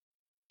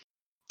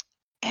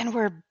And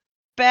we're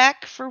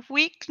back for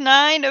week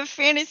 9 of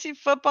Fantasy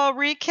Football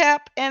Recap.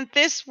 And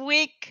this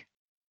week,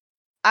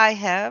 I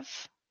have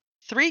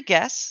 3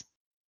 guests.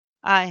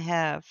 I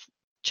have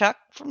Chuck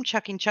from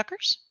Chucking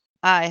Chuckers.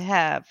 I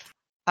have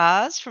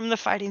Oz from the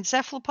Fighting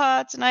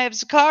Cephalopods. And I have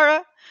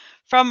Xarcara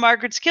from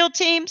Margret's Kill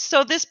Team.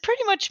 So this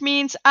pretty much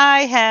means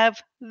I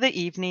have the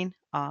evening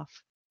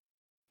off.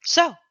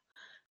 So,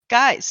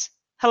 guys,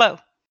 hello.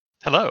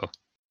 Hello.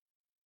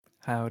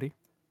 Howdy.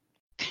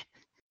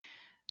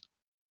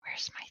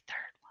 Where's my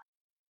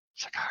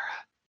Xarcara.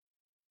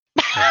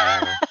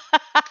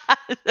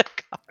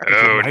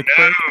 Oh, no.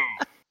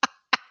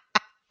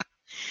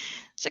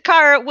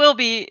 Xarcara will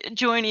be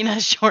joining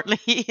us shortly.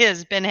 He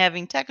has been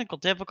having technical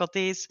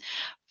difficulties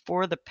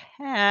for the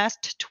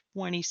past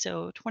 20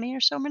 or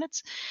so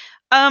minutes.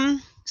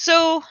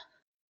 So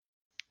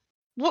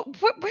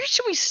where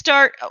should we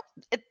start?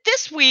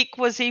 This week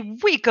was a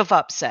week of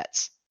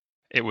upsets.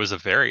 It was a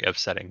very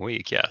upsetting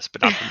week, yes,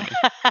 but not for me.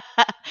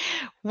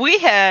 We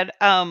had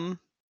 1,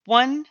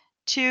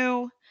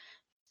 2,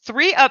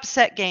 3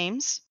 upset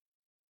games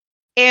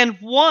and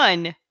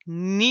 1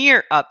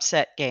 near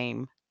upset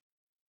game,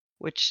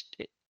 which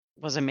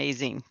was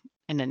amazing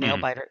and a nail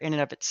biter in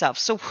and of itself.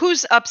 So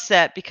who's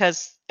upset?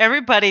 Because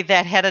everybody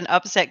that had an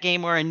upset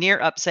game or a near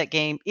upset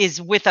game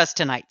is with us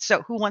tonight.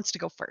 So who wants to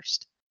go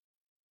first?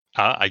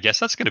 I guess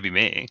that's going to be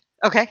me.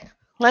 Okay,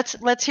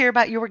 let's hear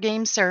about your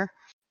game, sir.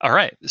 All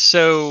right.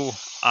 So,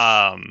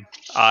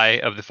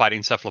 I of the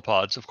Fighting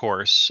Cephalopods, of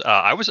course,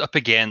 I was up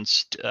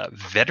against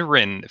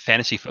veteran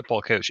fantasy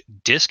football coach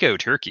Disco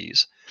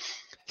Turkeys,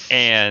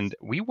 and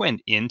we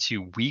went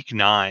into week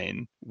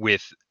 9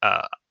 with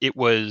it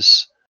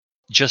was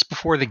just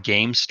before the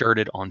game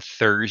started on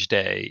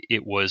Thursday.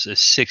 It was a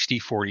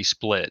 60-40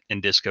 split in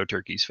Disco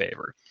Turkey's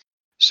favor.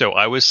 So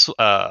I was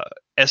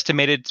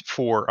estimated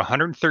for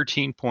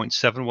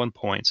 113.71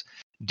 points.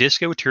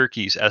 Disco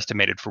Turkeys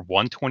estimated for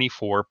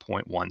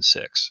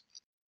 124.16.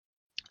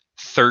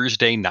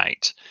 Thursday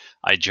night,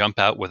 I jump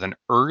out with an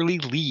early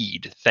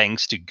lead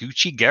thanks to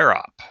Gucci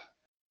Garop.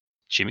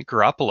 Jimmy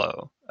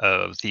Garoppolo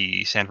of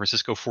the San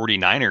Francisco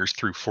 49ers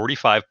threw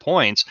 45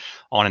 points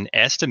on an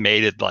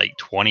estimated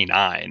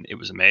 29. It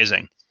was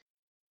amazing.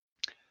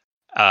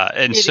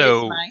 And It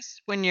so is nice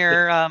when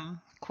your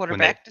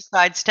quarterback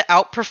decides to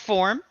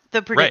outperform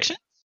the prediction.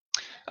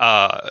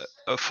 Right.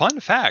 A fun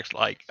fact,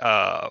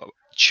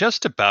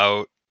 just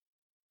about,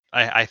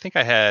 I think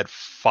I had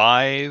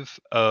 5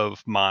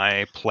 of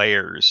my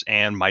players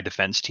and my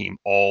defense team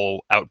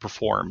all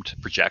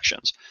outperformed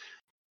projections.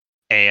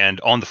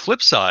 And on the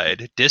flip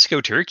side,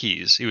 Disco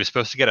Turkeys, he was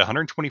supposed to get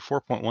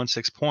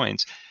 124.16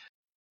 points.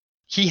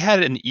 He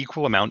had an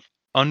equal amount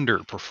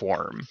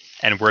underperform.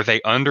 And where they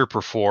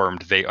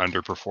underperformed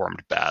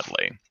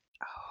badly.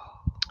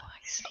 Oh, I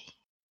see.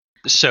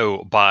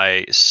 So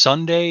by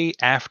Sunday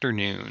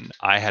afternoon,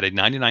 I had a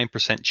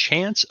 99%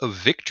 chance of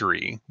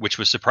victory, which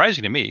was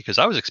surprising to me because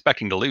I was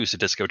expecting to lose to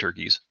Disco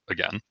Turkeys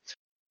again.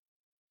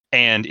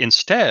 And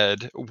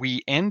instead,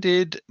 we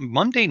ended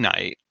Monday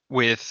night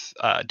with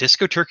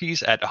Disco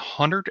Turkeys at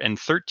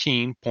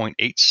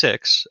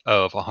 113.86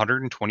 of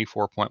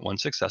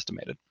 124.16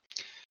 estimated.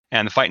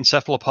 And the Fightin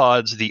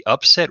Cephalopods, the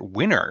upset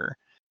winner,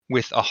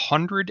 with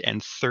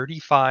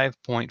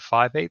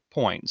 135.58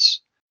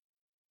 points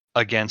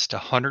against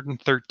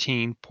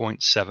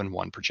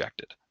 113.71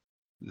 projected.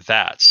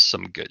 That's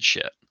some good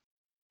shit.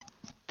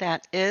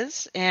 That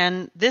is,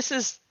 and this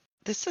is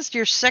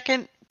your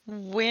second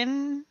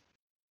win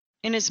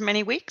in as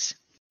many weeks?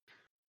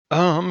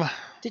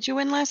 Did you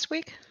win last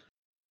week?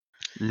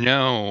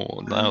 No.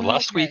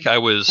 Last week I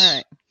was.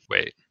 Right.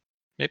 Wait,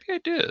 maybe I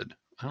did.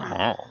 I don't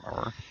know.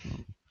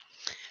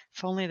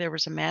 If only there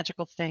was a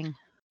magical thing.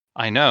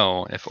 I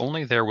know. If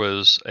only there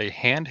was a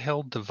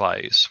handheld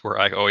device where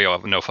I. Oh yeah,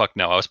 no, fuck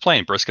no. I was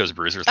playing Briscoe's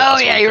Bruisers last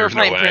week. Oh yeah, you were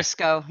playing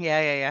Briscoe.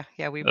 Yeah.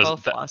 We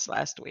both lost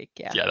last week.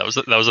 Yeah. Yeah, that was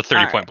a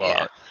 30-point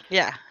blowout.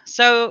 Yeah.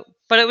 So,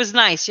 but it was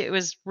nice. It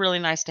was really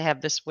nice to have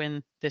this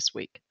win this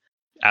week.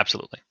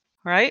 Absolutely.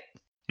 Right.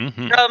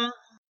 Mm-hmm.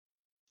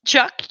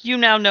 Chuck, you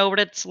now know what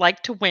it's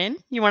like to win.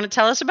 You want to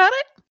tell us about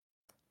it?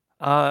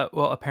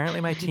 Well,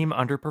 apparently my team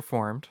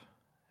underperformed,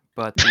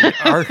 but the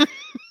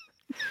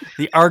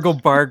Argle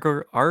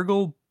Bargles.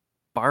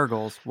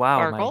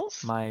 Wow,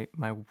 Bargles? my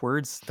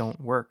words don't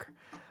work.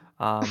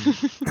 I've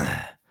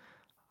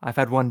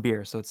had 1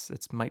 beer, so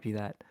it's might be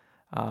that.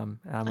 And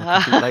I'm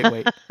a complete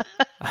lightweight.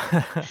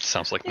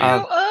 Sounds like me. You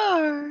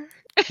are.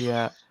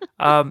 Yeah.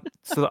 So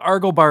the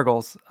Argle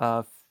Bargles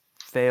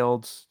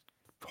failed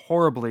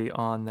horribly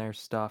on their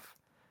stuff.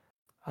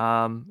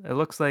 It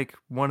looks like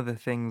one of the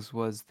things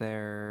was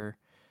their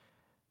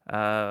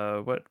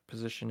what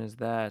position is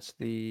that?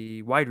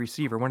 The wide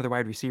receiver. One of the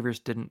wide receivers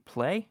didn't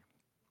play.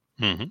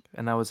 Mm-hmm.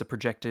 And that was a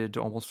projected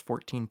almost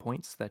 14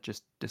 points that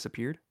just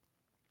disappeared.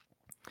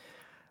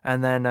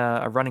 And then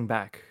a running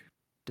back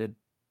did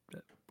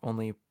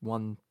only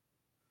 1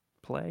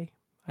 play,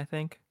 I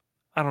think.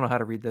 I don't know how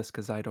to read this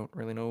because I don't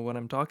really know what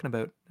I'm talking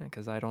about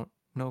because I don't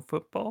know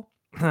football.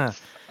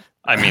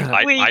 I mean,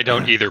 I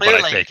don't either, but I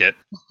Clearly. fake it.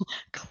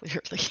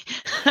 Clearly.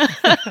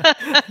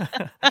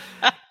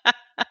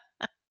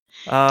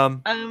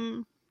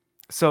 Um,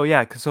 So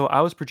yeah, so I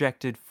was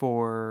projected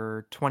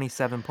for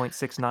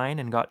 27.69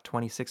 and got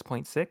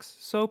 26.6,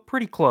 so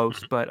pretty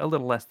close, but a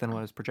little less than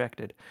what was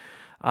projected.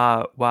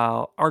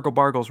 While Argo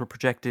Bargles were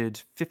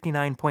projected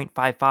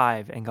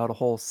 59.55 and got a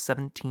whole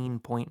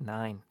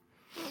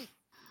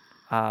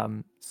 17.9.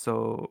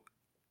 So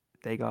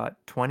they got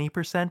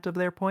 20% of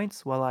their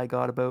points, while I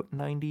got about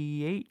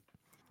 98.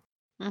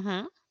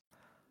 Mm-hmm.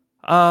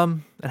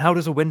 And how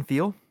does a win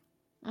feel?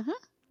 Mm-hmm.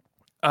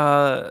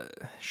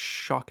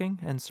 Shocking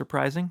and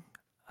surprising.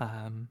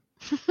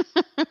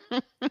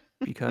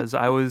 Because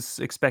I was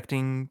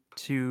expecting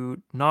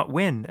to not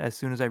win as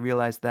soon as I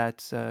realized that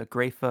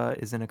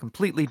Grafa is in a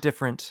completely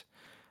different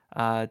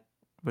what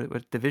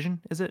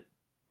division is it?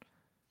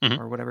 Mhm.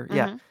 Or whatever.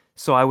 Yeah. Mm-hmm.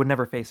 So I would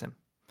never face him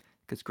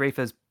because Grafa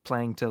is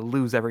playing to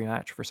lose every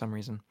match for some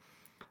reason.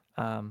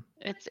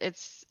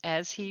 It's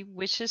as he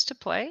wishes to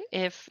play.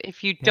 If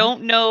you Yeah.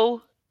 don't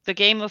know the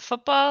game of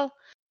football,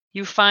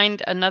 you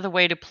find another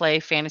way to play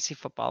fantasy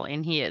football,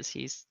 and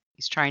he's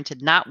trying to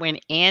not win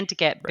and to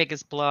get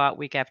biggest blowout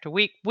week after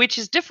week, which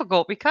is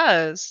difficult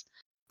because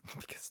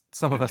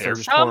some of us are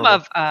just some horrible.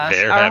 of us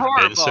There are have been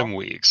horrible. some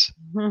weeks.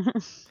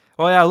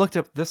 Well, yeah, I looked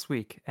up this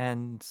week,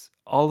 and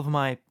all of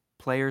my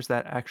players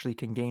that actually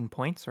can gain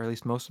points, or at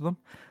least most of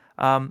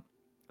them,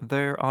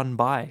 they're on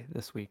bye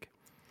this week.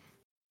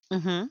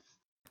 Mm-hmm.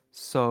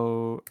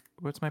 So,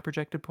 what's my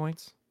projected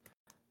points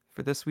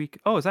for this week?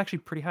 Oh, it's actually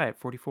pretty high at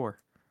 44.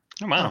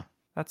 Oh wow.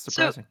 That's So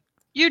surprising.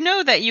 you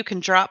know that you can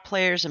drop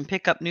players and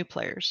pick up new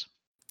players.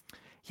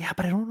 Yeah,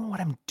 but I don't know what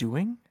I'm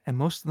doing, and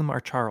most of them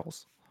are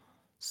Charles.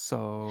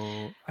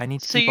 So I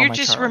need to So keep all you're my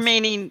just Charles.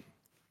 remaining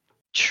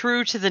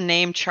true to the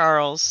name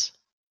Charles.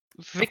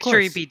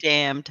 Victory course. be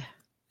damned.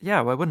 Yeah,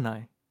 why wouldn't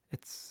I?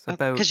 It's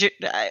about Because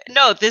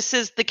no, this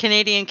is the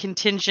Canadian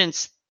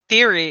contingent's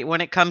theory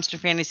when it comes to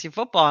fantasy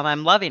football, and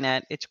I'm loving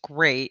it. It's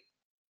great.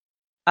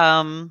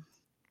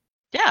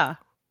 Yeah.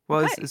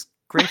 well, Okay. is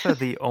Grafa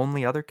the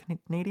only other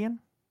Canadian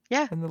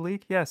Yeah. in the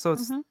league? Yeah, so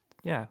it's Mhm.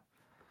 yeah.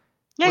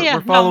 Yeah. We're, Yeah.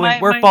 we're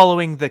following we're my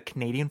following the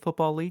Canadian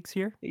football leagues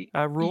here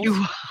rules.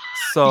 you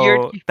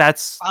So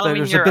that's following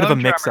there's a your bit of a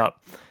own mix drummer.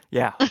 up.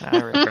 Yeah.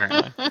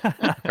 Apparently.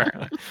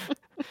 Apparently.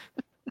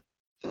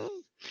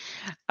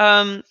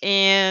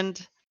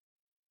 And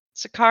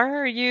Xarcara,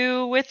 are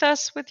you with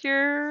us with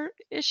your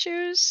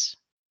issues?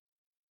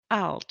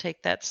 I'll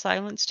take that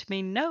silence to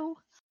mean no.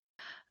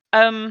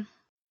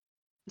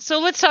 So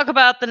let's talk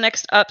about the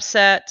next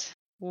upset,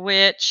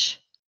 which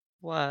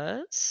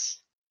was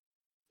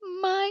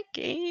my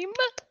game.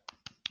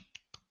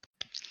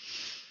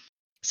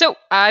 So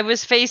I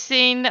was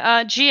facing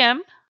GM,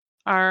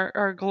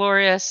 our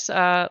glorious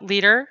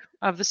leader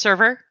of the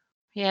server.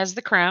 He has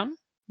the crown,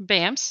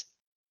 Bams,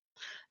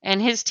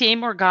 and his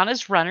team were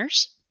Ghana's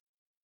runners,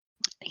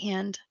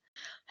 and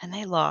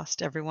they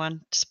lost.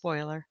 Everyone,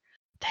 spoiler,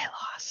 they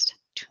lost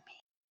to me.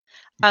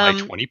 By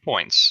 20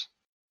 points.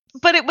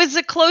 But it was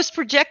a close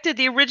projected.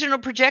 The original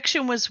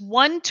projection was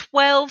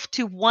 112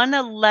 to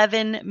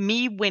 111,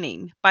 me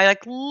winning by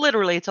like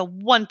literally, it's a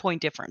 1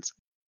 point difference.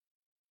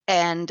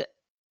 And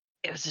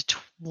it was a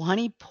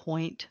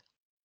 20-point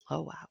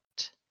blowout.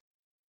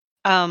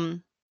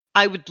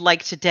 I would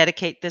like to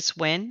dedicate this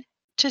win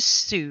to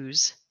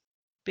Suze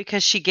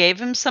because she gave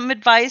him some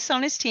advice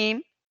on his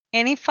team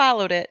and he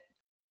followed it.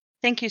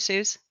 Thank you,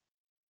 Suze.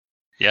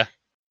 Yeah.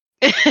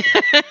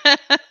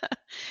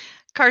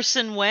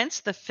 Carson Wentz,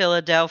 the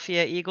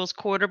Philadelphia Eagles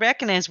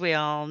quarterback, and as we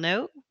all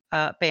know,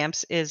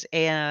 Bamps is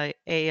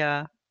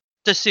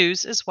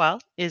DeSuze as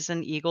well, is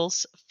an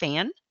Eagles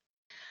fan.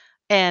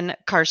 And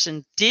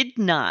Carson did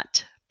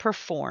not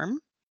perform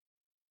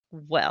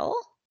well.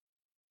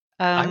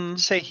 I would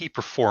say he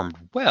performed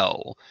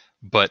well,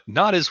 but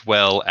not as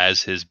well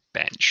as his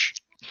bench.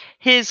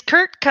 His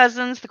Kirk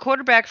Cousins, the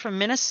quarterback from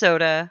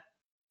Minnesota,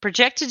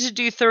 projected to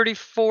do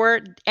 34,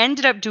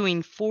 ended up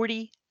doing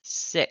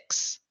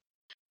 46.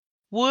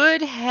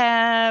 Would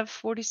have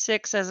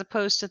 46 as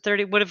opposed to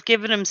 30, would have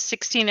given him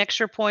 16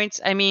 extra points.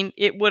 I mean,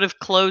 it would have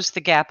closed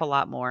the gap a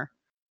lot more.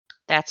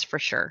 That's for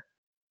sure.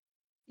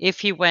 If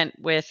he went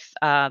with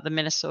the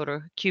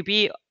Minnesota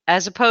QB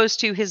as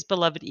opposed to his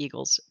beloved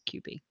Eagles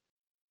QB.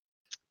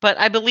 But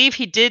I believe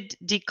he did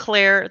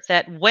declare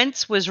that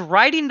Wentz was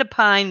riding the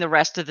pine the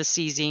rest of the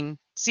season.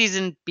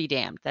 Season be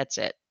damned. That's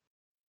it.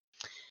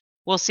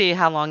 We'll see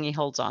how long he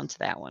holds on to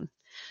that one.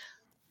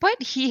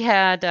 But he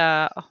had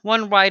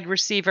one wide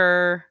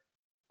receiver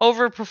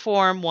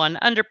overperform, one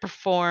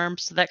underperform,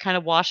 so that kind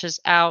of washes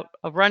out.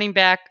 A running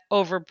back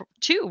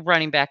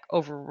overperform.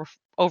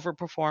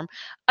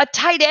 A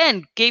tight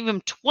end gave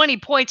him 20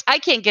 points. I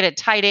can't get a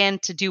tight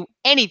end to do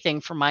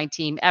anything for my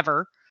team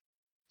ever.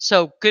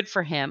 So good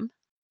for him.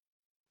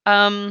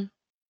 And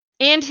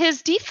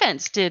his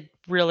defense did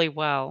really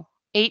well.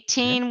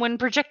 18 when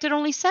projected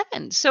only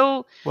 7.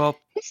 So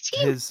his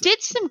team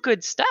did some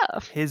good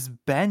stuff. His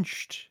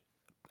benched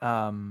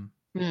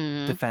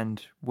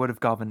defend would have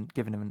given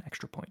him an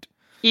extra point.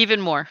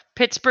 Even more.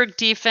 Pittsburgh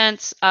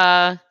defense,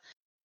 Pittsburgh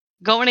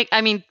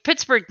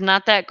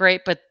not that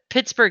great, but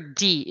Pittsburgh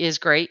D is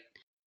great.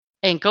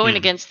 And going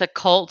against the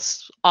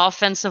Colts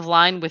offensive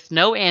line with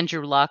no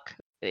Andrew Luck,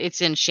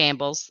 it's in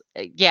shambles.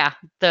 Yeah,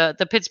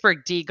 the Pittsburgh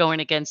D going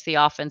against the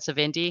offensive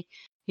Indy,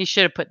 he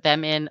should have put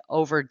them in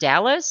over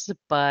Dallas,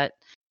 but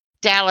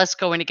Dallas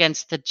going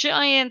against the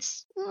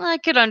Giants, I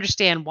could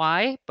understand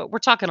why, but we're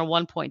talking a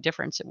 1-point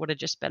difference. It would have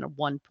just been a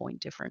 1-point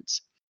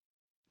difference.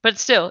 But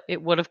still,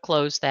 it would have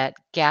closed that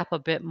gap a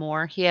bit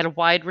more. He had a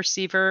wide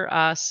receiver,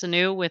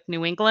 Sanu with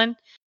New England,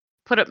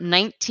 put up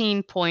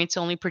 19 points,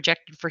 only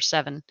projected for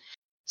 7.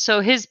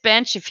 So his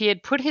bench, if he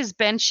had put his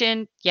bench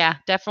in, yeah,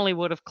 definitely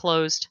would have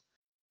closed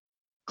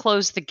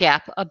the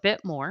gap a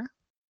bit more.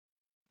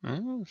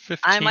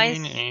 15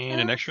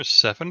 and an extra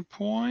 7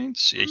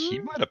 points. Yeah, he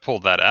might have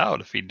pulled that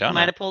out if he'd done it.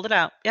 Might have pulled it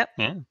out. Yep.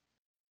 Yeah.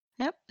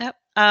 Yep.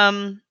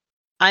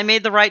 I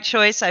made the right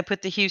choice. I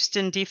put the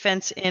Houston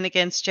defense in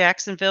against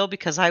Jacksonville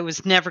because I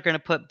was never going to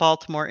put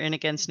Baltimore in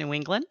against New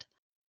England.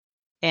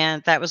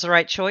 And that was the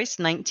right choice.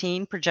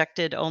 19,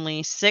 projected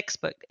only 6,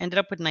 but ended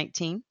up with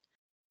 19.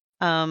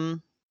 My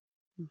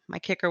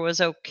kicker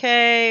was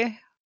okay.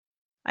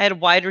 I had a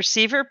wide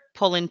receiver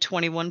pull in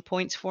 21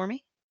 points for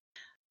me.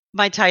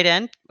 My tight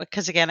end,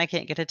 because again, I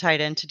can't get a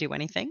tight end to do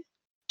anything.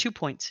 2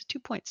 points.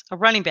 A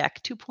running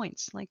back, 2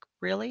 points. Like,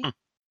 really?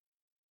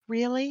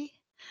 Really?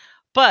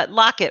 But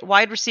Lockett,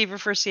 wide receiver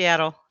for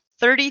Seattle,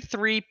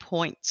 33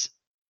 points.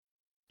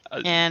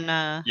 And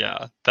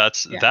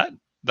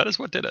that is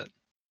what did it.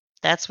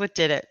 That's what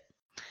did it.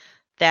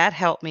 That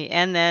helped me.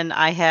 And then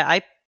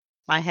I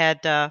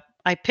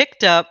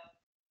picked up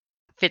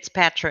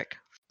Fitzpatrick,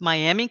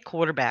 Miami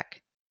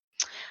quarterback.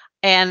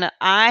 And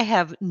I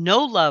have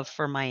no love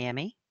for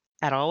Miami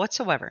at all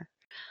whatsoever.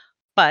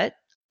 But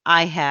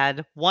I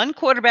had one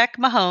quarterback,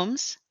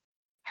 Mahomes,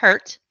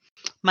 hurt.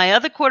 My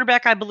other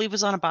quarterback, I believe,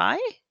 was on a bye.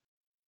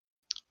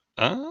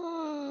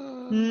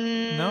 No,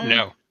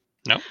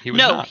 he was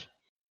not.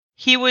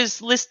 He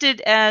was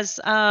listed as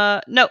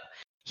no.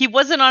 He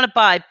wasn't on a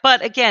bye,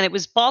 but again, it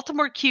was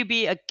Baltimore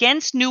QB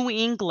against New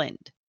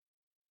England.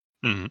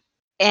 Mm-hmm.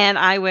 And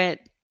I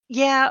went,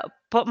 yeah,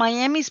 but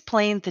Miami's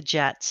playing the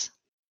Jets.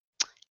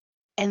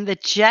 And the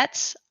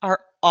Jets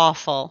are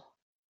awful.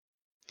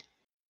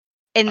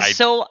 And I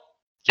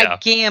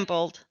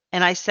gambled,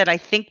 and I said, I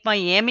think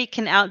Miami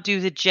can outdo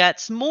the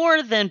Jets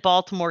more than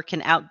Baltimore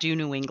can outdo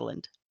New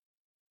England.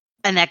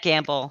 And that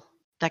gamble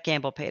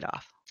paid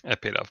off.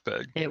 It paid off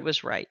big. It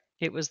was right.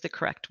 It was the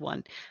correct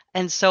one.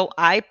 And so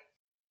I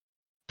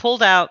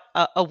pulled out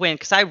a win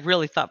because I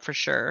really thought for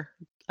sure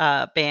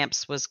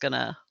Bamps was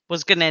gonna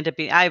end up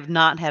being. I have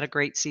not had a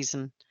great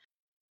season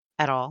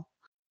at all,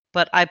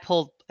 but I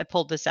pulled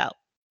this out.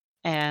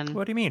 And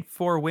what do you mean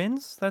 4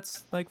 wins?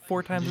 That's like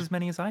 4 times as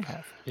many as I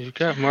have. You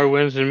got more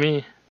wins than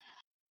me.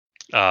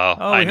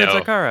 I know.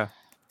 Xarcara.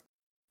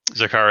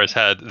 Xarcara's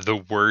had the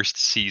worst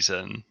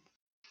season.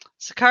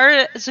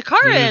 Xarcara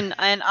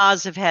and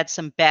Oz have had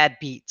some bad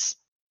beats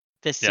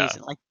this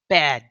season, like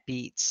bad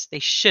beats. They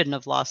shouldn't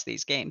have lost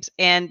these games.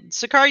 And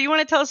Xarcara, you want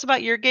to tell us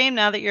about your game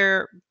now that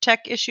your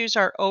tech issues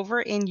are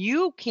over? And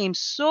you came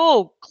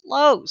so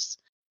close.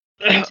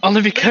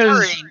 Only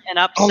because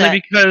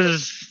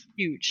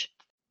huge.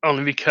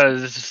 Only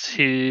because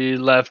he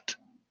left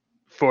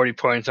 40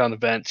 points on the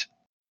bench.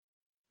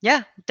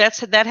 Yeah,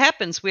 that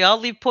happens. We all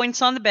leave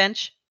points on the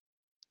bench.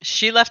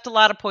 She left a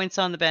lot of points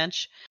on the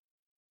bench.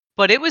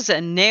 But it was a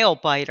nail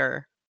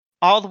biter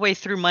all the way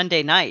through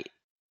Monday night.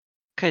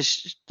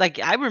 Because,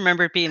 I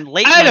remember it being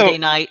late Monday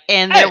night,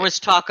 and there was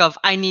talk of,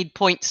 I need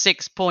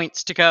 0.6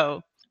 points to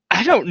go.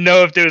 I don't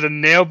know if there was a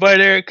nail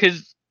biter,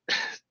 because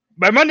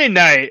by Monday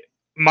night,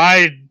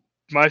 my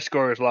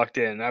score was locked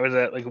in. I was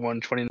at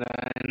 129.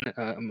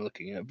 I'm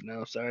looking it up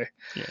now, sorry.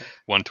 Yeah,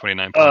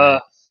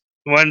 129.8.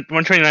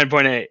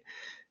 129.8.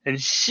 And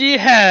she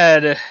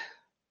had,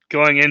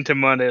 going into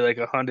Monday,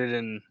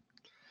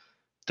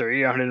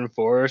 103,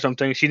 104 or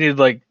something. She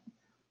needed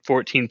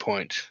 14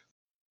 points.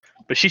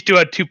 But she still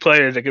had 2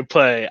 players that could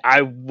play.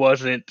 I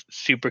wasn't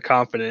super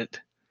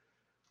confident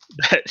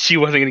that she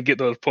wasn't going to get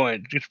those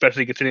points,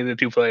 especially considering the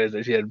 2 players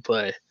that she had to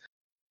play.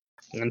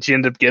 And she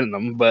ended up getting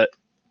them, but...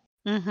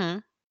 Mm-hmm.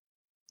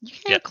 You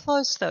came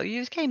close, though.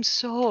 You came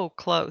so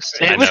close.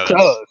 It was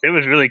close. It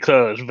was really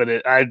close,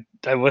 but I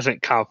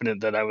wasn't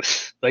confident that I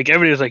was...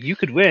 everybody was like, you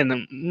could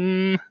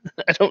win.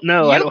 I don't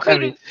know. I don't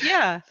have any...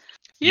 Yeah.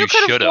 You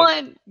could have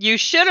won. You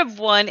should have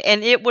won,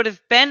 and it would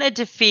have been a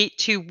defeat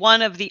to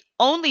one of the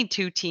only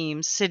 2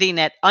 teams sitting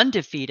at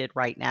undefeated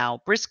right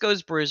now,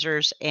 Briscoe's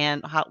Bruisers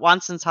and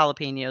Watson's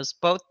Jalapenos,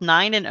 both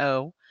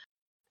 9-0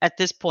 at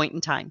this point in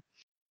time.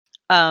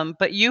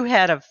 But you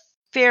had a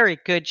very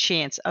good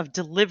chance of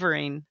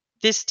delivering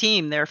this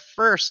team their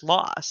first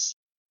loss,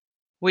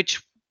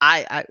 which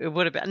it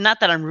would have been, not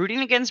that I'm rooting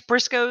against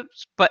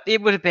Briscoe's, but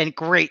it would have been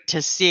great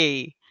to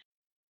see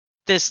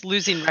this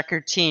losing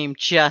record team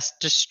just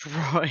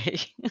destroy.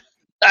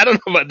 I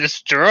don't know about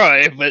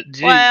destroy, but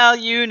geez. Well,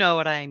 you know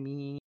what I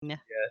mean. Yeah.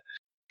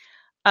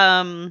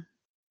 And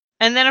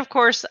then of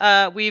course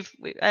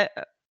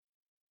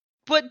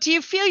But do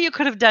you feel you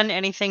could have done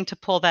anything to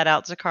pull that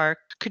out, Xarcara?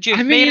 Could you I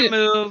have made a mean-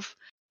 move?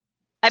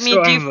 I So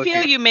mean, do you I'm feel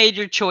looking- you made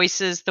your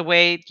choices the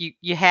way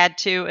you had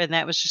to, and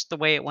that was just the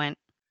way it went?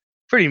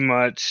 Pretty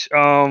much.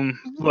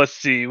 Let's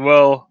see.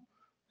 Well,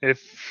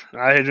 if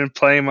I had been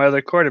playing my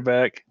other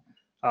quarterback,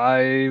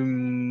 I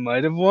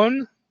might have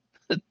won.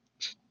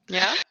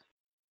 Yeah.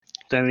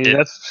 I mean, It-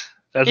 that's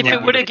If my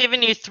it would have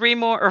given you 3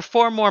 more or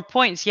 4 more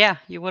points, yeah,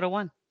 you would have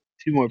won.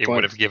 2 more It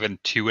would points. have given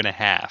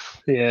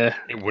 2.5. Yeah.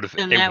 It would have.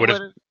 And It that would have.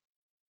 would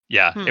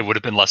Yeah, Hmm. it would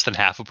have been less than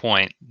half a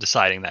point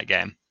deciding that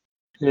game.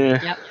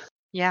 Yeah.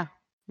 Yeah.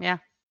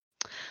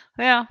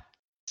 Yeah.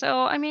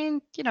 So, I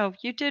mean,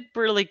 you did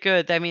really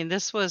good. I mean,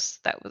 this was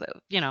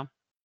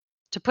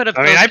to put up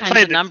I mean, those I kinds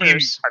played of the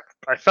numbers. team.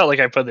 I felt like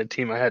I played the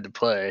team I had to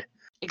play.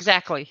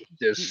 Exactly.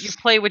 You Just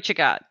play what you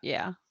got.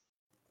 Yeah.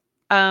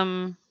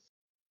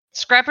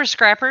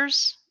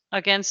 Scrappers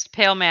against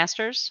Pale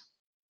Masters.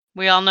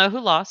 We all know who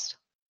lost.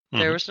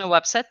 There Mhm. was no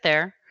upset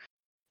there.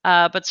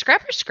 But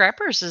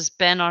Scrappers has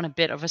been on a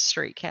bit of a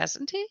streak,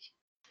 hasn't he?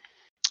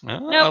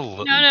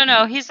 No.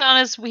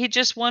 He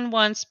just won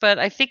once, but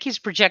I think he's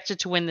projected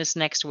to win this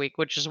next week,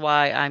 which is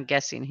why I'm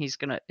guessing he's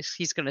gonna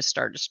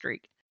start a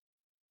streak,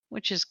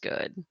 which is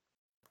good.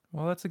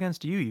 Well, that's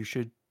against you. You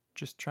should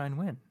just try and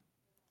win.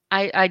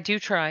 I do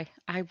try.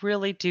 I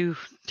really do.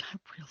 I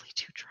really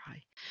do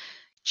try.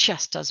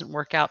 Just doesn't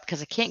work out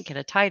because I can't get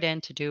a tight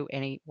end to do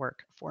any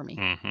work for me.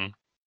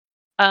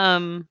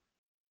 Mm-hmm.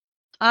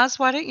 Oz,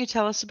 why don't you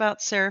tell us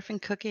about Seraph and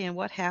Cookie and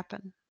what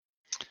happened?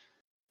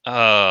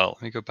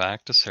 Let me go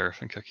back to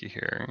Seraph and Cookie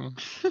here.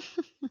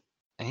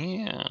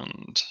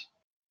 And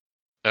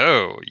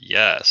oh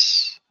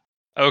yes.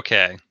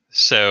 Okay,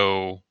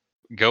 so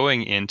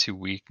going into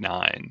week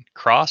 9,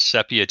 Cross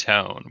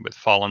Sepiatone with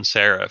Fallen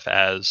Seraph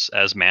as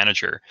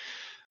manager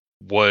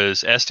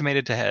was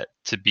estimated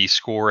to be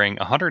scoring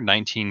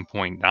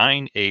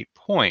 119.98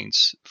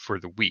 points for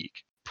the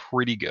week.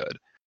 Pretty good.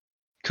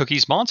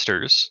 Cookie's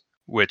Monsters,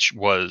 which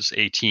was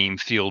a team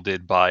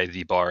fielded by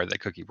the bar that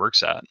Cookie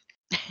works at,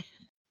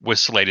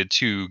 was slated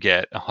to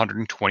get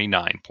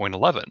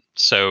 129.11.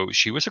 So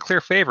she was a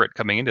clear favorite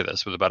coming into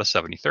this with about a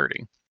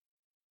 70-30.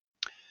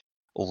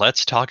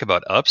 Let's talk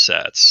about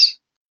upsets.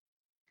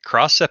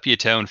 Cross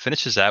Sepiatone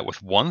finishes out with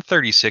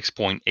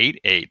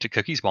 136.88 to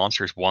Cookie's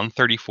Monsters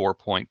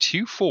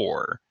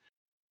 134.24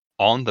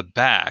 on the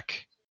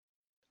back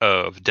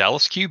of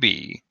Dallas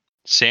QB,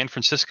 San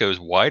Francisco's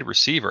wide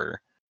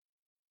receiver,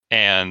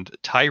 and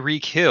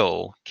Tyreek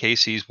Hill,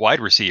 KC's wide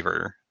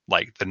receiver,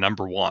 like the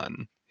number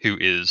 1, who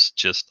is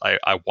just,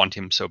 I want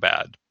him so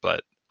bad,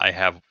 but I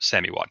have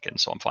Sammy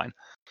Watkins, so I'm fine.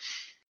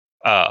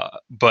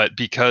 But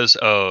because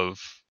of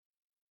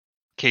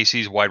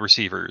KC's wide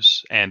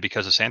receivers and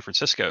because of San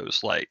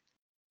Francisco's, like,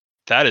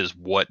 that is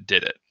what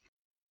did it.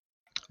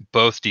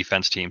 Both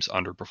defense teams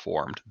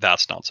underperformed.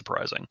 That's not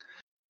surprising.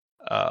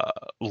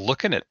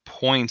 Looking at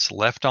points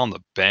left on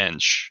the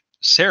bench,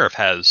 Seraph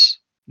has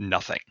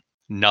nothing.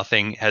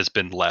 Nothing has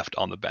been left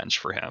on the bench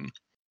for him.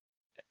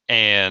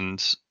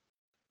 And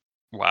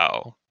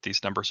wow,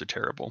 these numbers are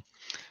terrible.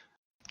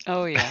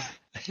 Oh yeah.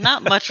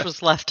 Not much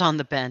was left on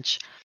the bench.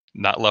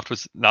 Not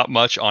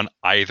much on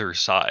either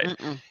side.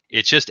 Mm-mm.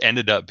 It just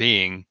ended up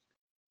being,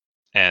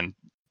 and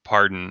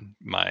pardon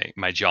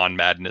my John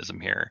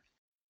Maddenism here,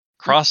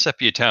 Cross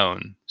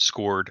Sepiatone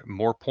scored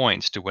more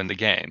points to win the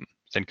game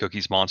than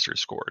Cookie's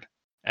Monsters scored,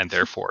 and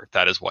therefore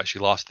that is why she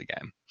lost the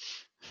game.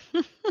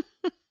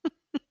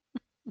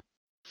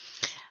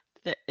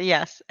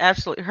 Yes,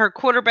 absolutely. Her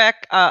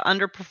quarterback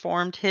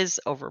underperformed. His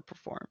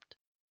overperformed.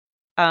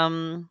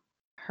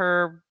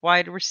 Her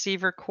wide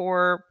receiver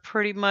core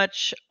pretty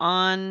much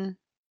on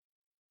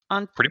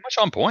Pretty much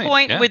on point.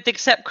 Yeah. with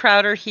except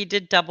Crowder. He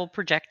did double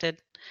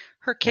projected.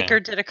 Her Yeah. kicker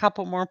did a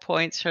couple more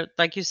points. Her,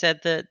 like you said,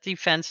 the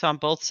defense on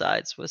both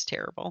sides was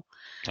terrible.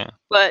 Yeah.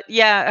 But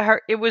yeah,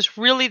 it was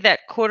really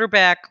that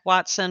quarterback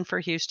Watson for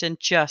Houston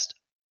just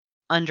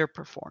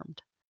underperformed.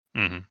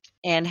 Mm-hmm.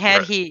 And had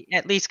Right. he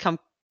at least come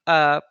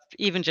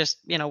even just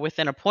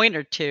within a point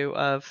or two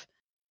of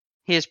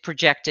his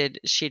projected,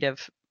 she'd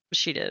have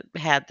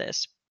had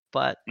this.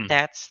 But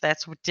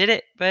that's what did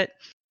it. But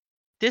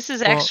this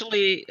is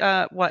actually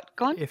what?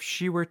 Go on. If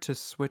she were to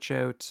switch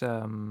out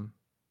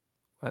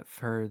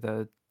for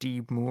the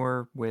D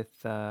Moore with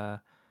O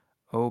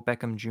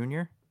Beckham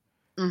Jr.,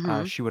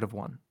 she would have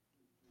won.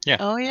 Yeah.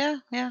 Oh yeah.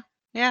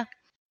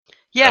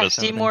 That is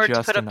D been Moore to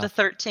just put up the enough.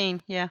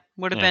 13. Yeah,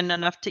 would have Yeah. been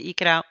enough to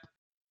eke it out.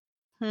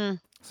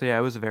 So yeah,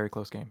 it was a very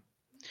close game.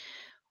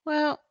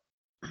 Well,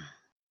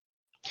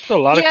 a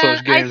lot of Yeah, close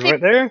I games, think-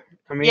 right there.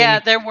 I mean, yeah,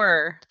 there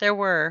were.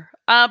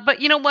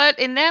 But you know what?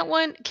 In that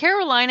one,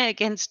 Carolina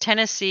against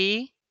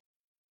Tennessee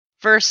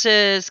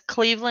versus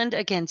Cleveland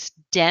against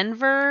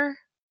Denver.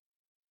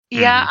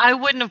 Yeah, I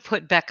wouldn't have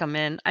put Beckham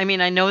in. I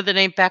mean, I know that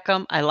ain't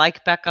Beckham. I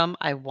like Beckham.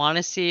 I want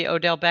to see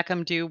Odell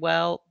Beckham do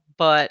well.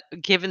 But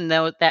given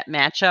that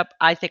matchup,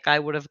 I think I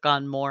would have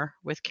gone more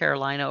with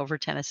Carolina over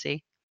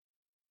Tennessee.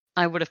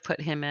 I would have put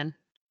him in.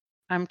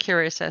 I'm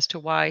curious as to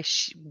why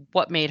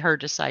what made her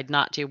decide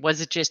not to.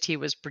 Was it just he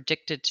was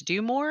predicted to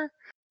do more?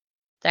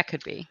 That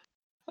could be.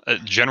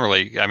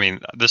 Generally, I mean,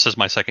 this is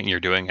my second year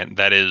doing it.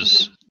 That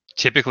is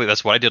typically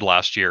that's what I did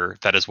last year.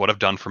 That is what I've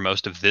done for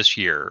most of this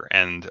year,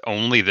 and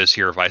only this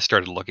year have I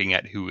started looking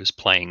at who is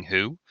playing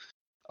who.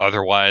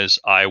 Otherwise,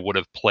 I would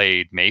have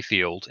played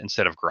Mayfield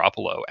instead of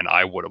Garoppolo, and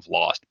I would have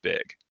lost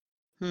big.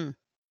 Okay.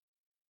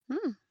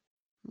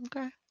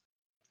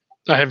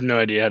 I have no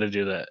idea how to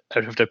do that.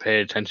 I'd have to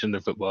pay attention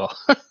to football.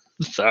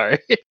 Sorry.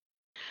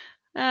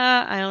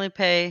 I only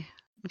pay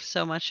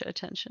so much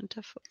attention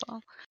to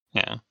football.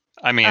 Yeah.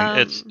 I mean,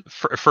 it's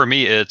for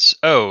me, it's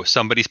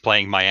somebody's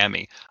playing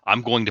Miami.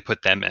 I'm going to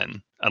put them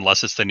in,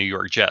 unless it's the New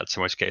York Jets,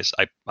 in which case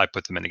I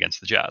put them in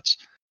against the Jets.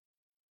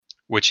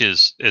 Which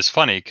is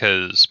funny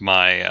because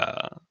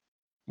my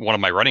one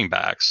of my running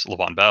backs,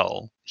 Le'Veon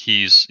Bell,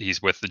 he's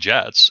with the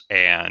Jets,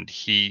 and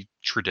he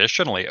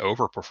traditionally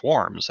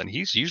overperforms, and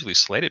he's usually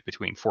slated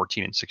between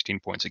 14 and 16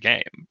 points a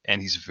game,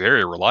 and he's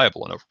very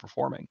reliable in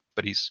overperforming,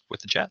 but he's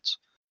with the Jets.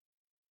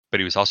 But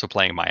he was also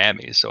playing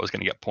Miami, so I was going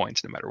to get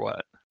points no matter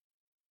what.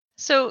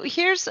 So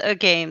here's a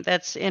game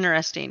that's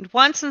interesting.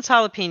 Watson's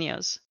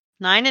Jalapenos,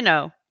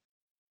 9-0,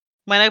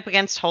 went up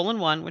against Hole in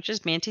One, which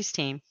is Manty's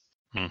team.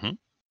 Mm-hmm.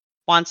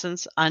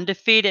 Watson's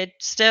undefeated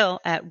still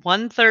at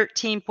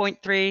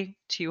 113.3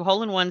 to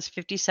Hole in One's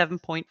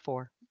 57.4.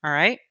 All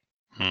right.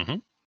 Mm-hmm.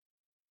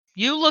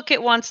 You look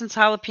at Watson's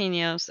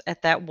Jalapenos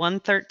at that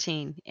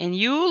 113, and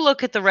you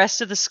look at the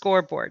rest of the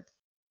scoreboard.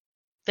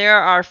 There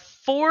are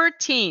 4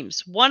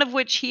 teams, one of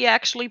which he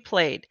actually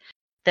played,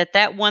 that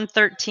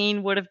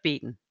 113 would have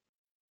beaten.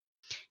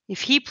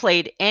 If he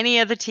played any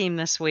other team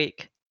this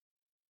week,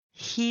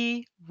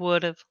 he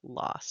would have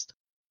lost.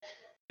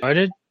 Why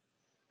did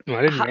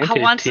Manty's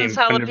Watson's team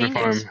Jalapenos.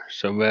 underperform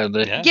so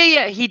badly?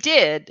 Yeah, he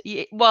did.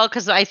 Well,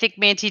 because I think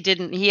Manty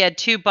didn't. He had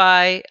 2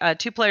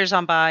 players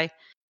on bye,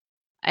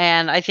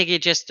 and I think he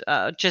just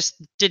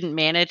didn't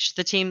manage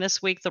the team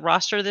this week, the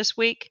roster this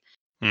week.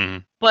 Mm-hmm.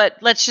 But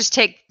let's just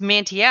take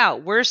Manty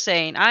out. We're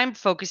saying I'm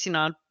focusing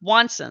on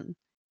Watson.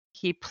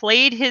 He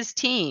played his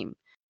team.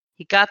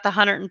 He got the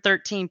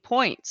 113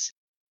 points.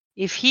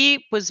 If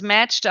he was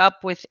matched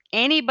up with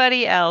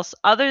anybody else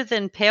other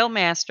than Pale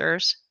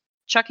Masters,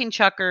 Chucking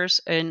Chuckers,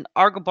 and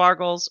Argle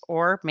Bargles,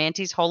 or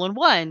Manty's Hole in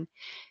One,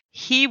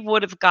 he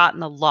would have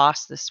gotten a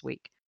loss this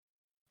week.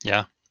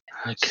 Yeah.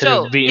 I could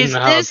have beaten the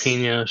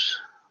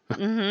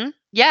Jalapenos.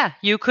 Yeah,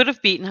 you could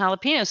have beaten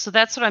Jalapenos. So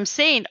that's what I'm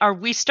saying. Are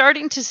we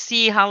starting to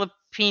see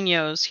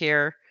Jalapenos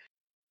here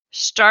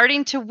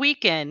starting to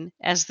weaken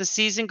as the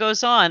season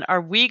goes on?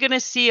 Are we going to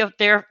see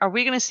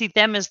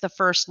them as the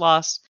first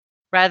loss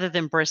rather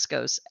than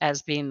Briscoes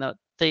as being the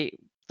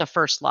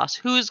first loss?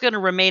 Who's going to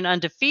remain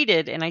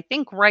undefeated? And I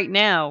think right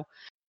now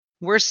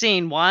we're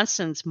seeing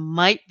Watson's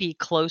might be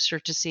closer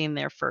to seeing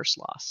their first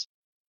loss.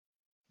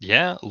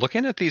 Yeah,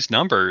 looking at these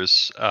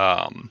numbers,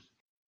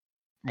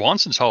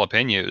 Watson's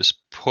Jalapenos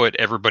put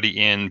everybody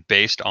in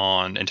based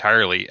on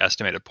entirely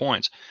estimated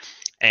points,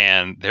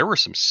 and there were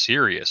some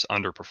serious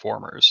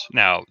underperformers.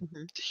 Now,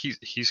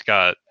 he's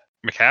got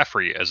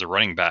McCaffrey as a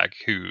running back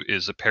who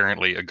is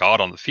apparently a god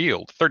on the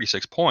field,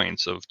 36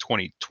 points of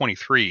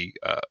 23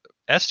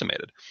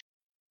 estimated.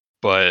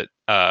 But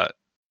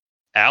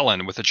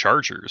Allen with the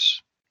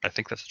Chargers, I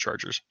think that's the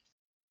Chargers.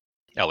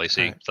 LAC,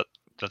 Right.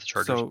 that's the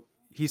Chargers. So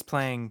he's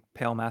playing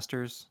Pale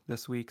Masters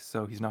this week,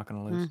 so he's not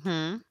going to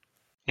lose.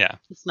 Yeah.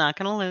 He's not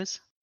going to lose.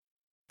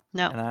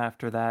 No. And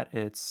after that,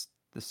 it's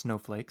the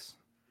Snowflakes.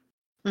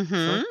 So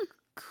Mm-hmm. it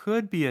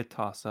could be a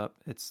toss-up.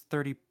 It's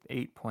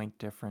 38-point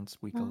difference,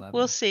 week 11.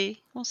 We'll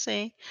see.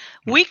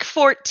 Week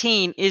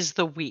 14 is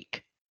the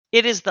week.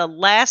 It is the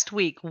last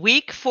week.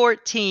 Week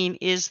 14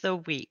 is the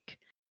week.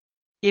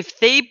 If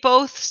they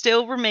both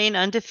still remain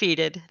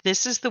undefeated,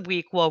 this is the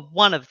week where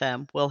one of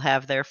them will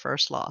have their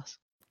first loss.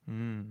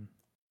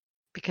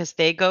 Because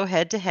they go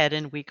head-to-head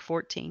in week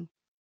 14.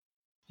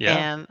 Yeah.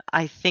 And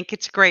I think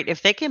it's great.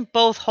 If they can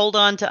both hold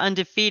on to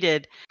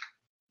undefeated,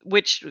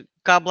 which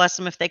God bless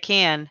them if they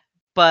can,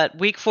 but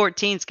week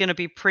 14 is going to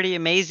be pretty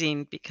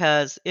amazing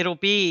because it'll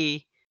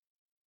be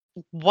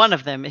one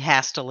of them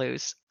has to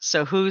lose.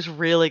 So who's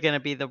really going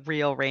to be the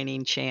real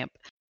reigning champ?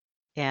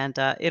 And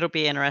it'll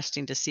be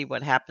interesting to see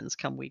what happens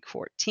come week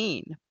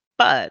 14.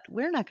 But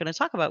we're not going to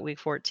talk about week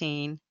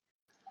 14.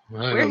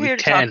 We're here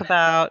to talk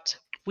about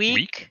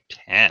week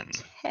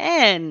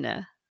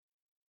 10.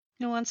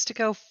 Who wants to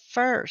go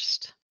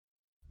first?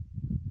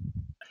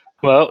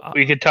 Well,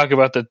 we could talk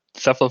about the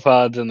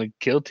Cephalopods and the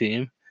kill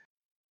team.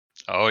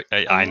 Oh,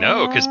 I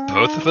know, because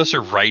both of us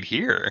are right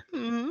here.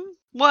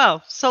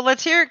 Well, so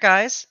let's hear it,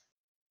 guys.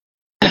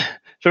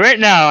 So right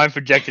now, I'm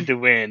projected to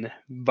win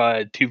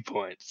by 2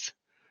 points.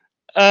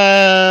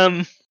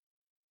 We'll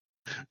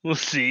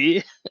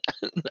see.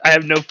 I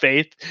have no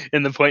faith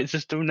in the point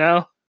system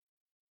now.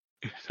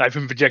 I've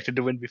been projected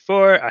to win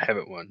before. I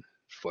haven't won.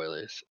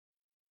 Spoilers.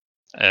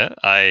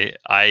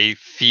 I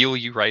feel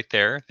you right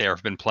there. There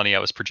have been plenty I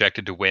was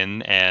projected to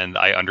win, and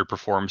I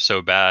underperformed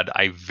so bad.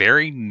 I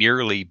very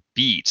nearly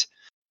beat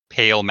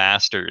Pale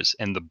Masters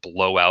in the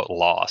blowout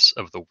loss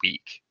of the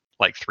week,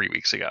 like 3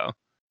 weeks ago.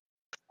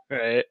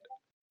 Right.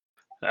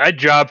 I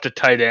dropped a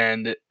tight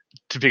end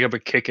to pick up a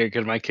kicker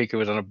because my kicker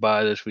was on a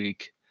bye this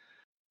week.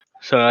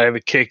 So I have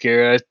a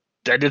kicker.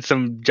 I did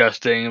some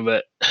adjusting,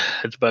 but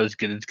it's about as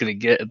good as it's gonna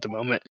get at the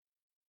moment.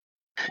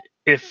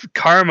 If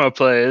Karma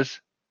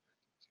plays,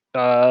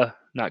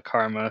 not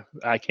Karma,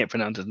 I can't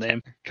pronounce his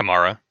name.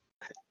 Kamara.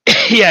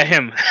 Yeah,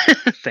 him.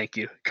 Thank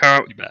you.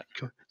 You bet.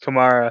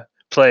 Kamara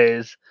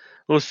plays.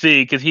 We'll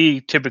see, because he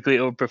typically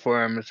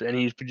overperforms, and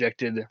he's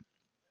projected.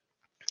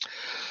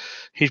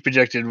 He's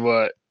projected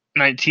what,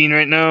 19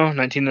 right now,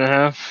 19 and a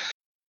half.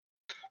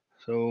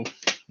 So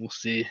we'll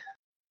see.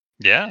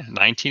 Yeah,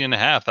 19 and a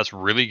half. That's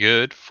really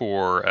good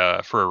for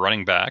a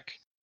running back.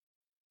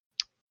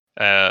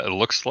 It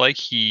looks like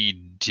he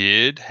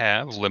did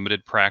have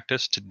limited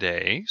practice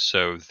today,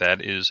 so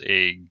that is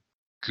a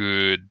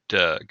good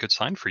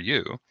sign for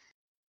you.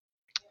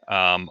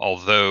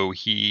 Although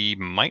he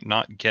might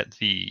not get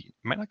the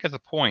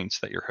points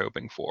that you're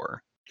hoping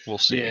for. We'll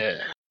see.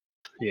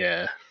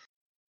 Yeah.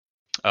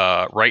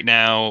 Right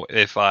now,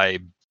 if I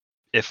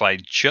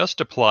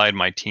just applied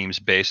my teams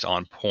based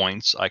on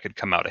points, I could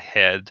come out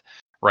ahead.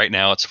 Right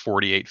now, it's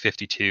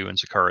 48-52 in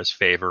Xarcara's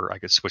favor. I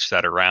could switch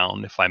that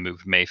around if I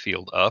moved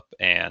Mayfield up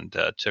and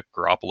took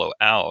Garoppolo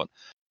out.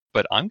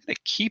 But I'm going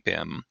to keep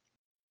him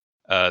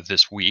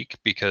this week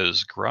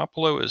because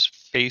Garoppolo is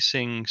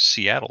facing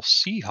Seattle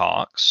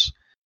Seahawks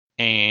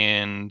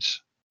and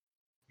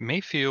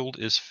Mayfield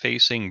is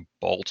facing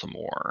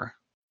Baltimore.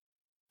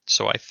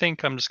 So I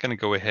think I'm just going to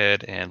go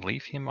ahead and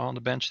leave him on the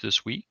bench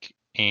this week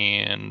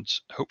and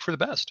hope for the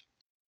best.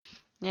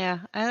 Yeah,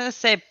 I was gonna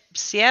say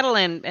Seattle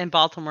and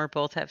Baltimore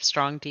both have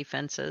strong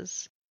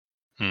defenses,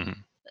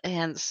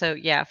 and so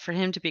yeah, for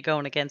him to be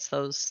going against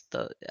those,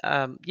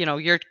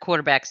 your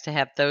quarterbacks to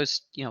have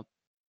those,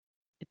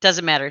 it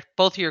doesn't matter.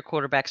 Both of your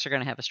quarterbacks are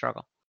going to have a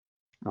struggle.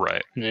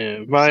 Right.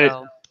 Yeah.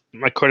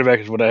 My quarterback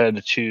is what I had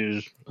to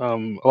choose. A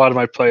lot of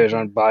my players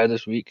aren't bye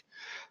this week,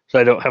 so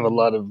I don't have a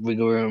lot of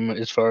wiggle room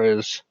as far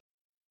as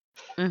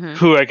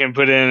who I can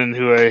put in and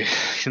who I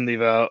can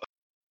leave out.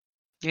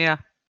 Yeah.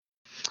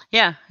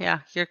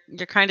 You're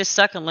kind of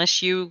stuck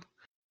unless you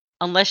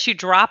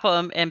drop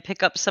them and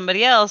pick up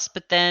somebody else,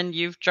 but then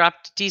you've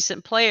dropped a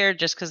decent player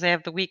just because they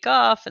have the week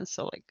off, and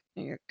so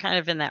you're kind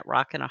of in that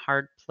rock and a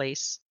hard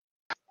place.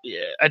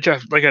 Yeah, I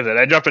dropped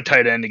a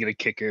tight end to get a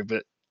kicker,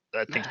 but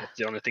I think that's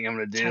the only thing I'm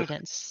gonna do. Tight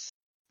ends.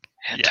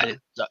 Yeah, tight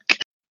ends suck.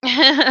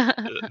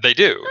 They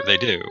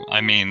do.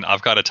 I mean,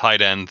 I've got a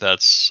tight end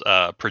that's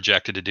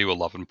projected to do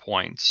 11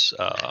 points.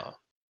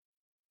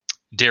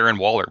 Darren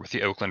Waller with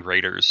the Oakland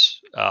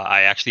Raiders.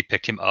 I actually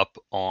picked him up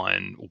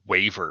on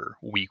waiver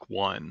week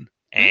 1,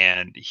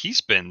 and he's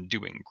been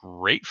doing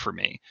great for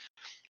me.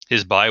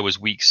 His bye was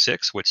week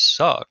 6, which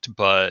sucked,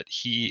 but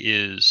he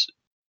is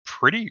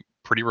pretty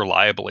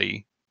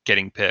reliably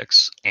getting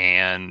picks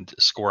and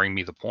scoring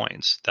me the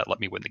points that let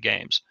me win the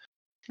games,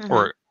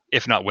 or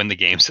if not win the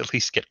games, at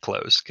least get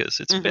close, because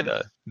it's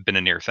been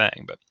a near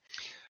thing. But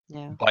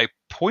by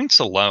points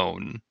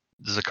alone,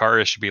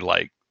 Xarcara should be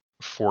like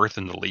 4th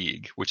in the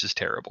league, which is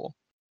terrible.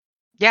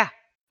 Yeah,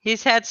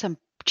 he's had some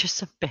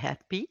bad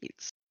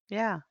beats.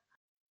 Yeah.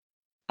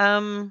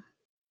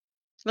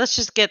 Let's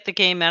just get the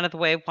game out of the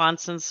way.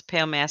 Watson's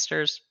Pale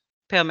Masters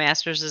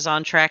is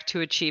on track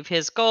to achieve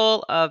his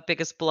goal of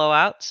biggest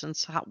blowout,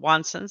 since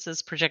Watson's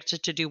is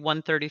projected to do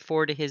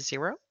 134 to his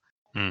 0.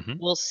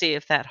 We'll see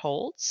if that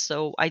holds.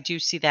 So I do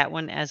see that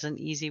one as an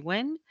easy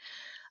win.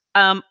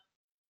 I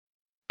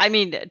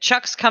mean,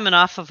 Chuck's coming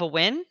off of a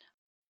win.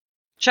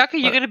 Chuck, are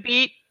you going to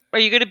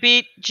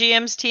beat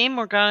GM's team,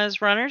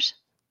 Morgana's runners?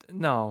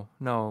 No.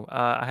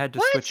 I had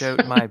to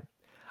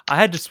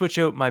switch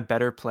out my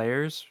better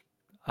players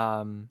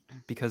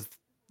because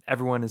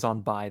everyone is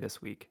on bye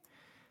this week.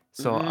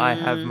 So I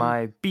have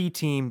my B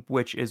team,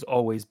 which is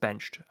always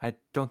benched. I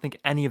don't think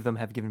any of them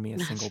have given me a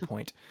single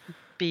point.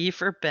 B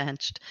for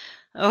benched.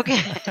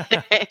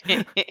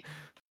 Okay.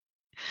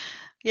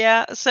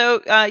 Yeah, so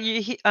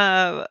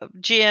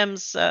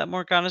GM's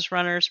Morgana's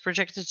runners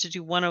projected to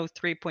do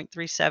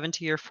 103.37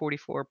 to your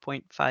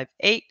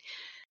 44.58.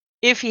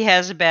 If he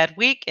has a bad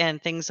week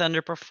and things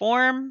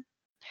underperform,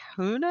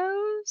 who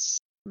knows?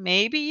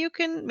 Maybe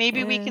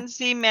we can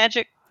see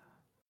magic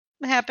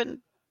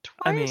happen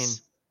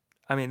twice.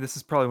 I mean, this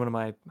is probably one of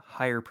my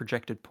higher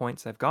projected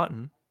points I've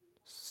gotten.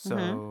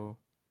 So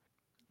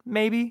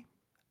maybe.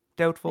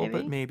 Doubtful,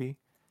 but maybe.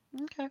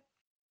 Okay.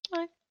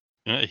 All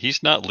right.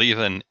 He's not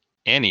leaving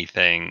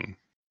anything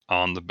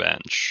on the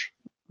bench.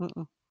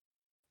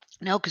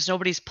 No, because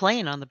nobody's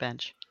playing on the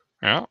bench.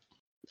 Yeah.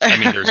 I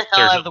mean, there's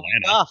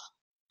Atlanta.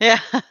 Yeah.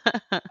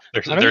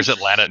 there's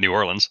Atlanta at New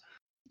Orleans.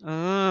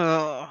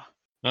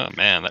 Oh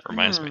man, that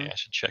reminds me. I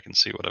should check and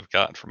see what I've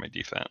got for my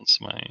defense.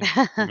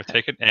 I'm gonna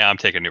take it. Yeah, I'm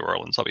taking New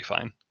Orleans. I'll be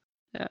fine.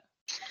 Yeah.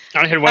 I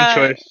only had one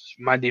choice.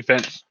 My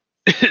defense.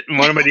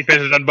 One of my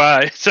defenses on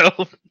bye. So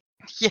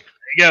yeah. There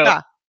you go.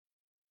 Yeah.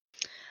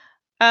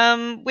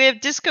 We have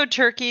Disco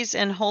Turkeys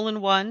and Hole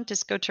in One.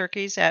 Disco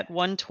Turkeys at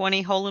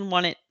 120, Hole in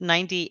One at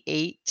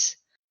 98.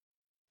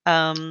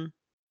 I'm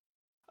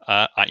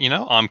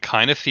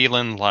kind of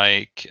feeling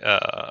like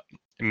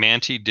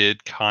Manti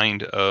did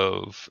kind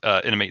of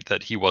intimate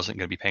that he wasn't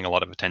going to be paying a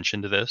lot of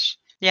attention to this.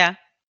 Yeah.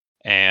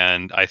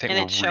 And I think And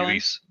we're it's really,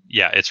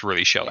 showing? it's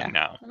really showing Yeah.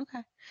 now.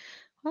 Okay.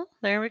 Well,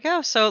 there we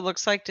go. So it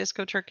looks like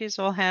Disco Turkeys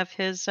will have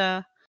his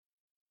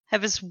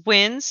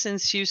win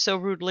since you so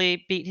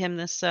rudely beat him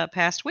this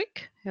past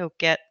week. He'll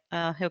get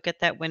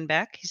that win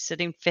back. He's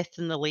sitting 5th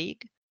in the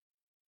league.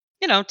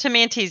 You know,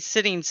 Tamanti's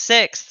sitting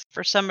 6th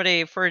for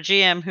a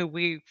GM who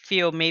we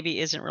feel maybe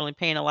isn't really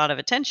paying a lot of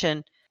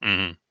attention.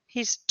 Mhm.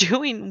 He's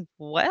doing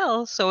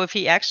well. So if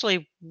he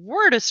actually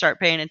were to start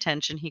paying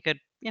attention, he could,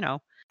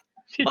 If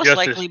he most adjusts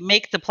likely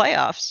make the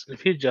playoffs.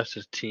 if he adjusts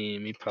his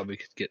team, he probably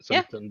could get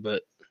Yeah. something.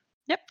 But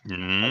Yep. I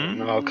don't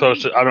know how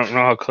close. I don't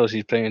know how close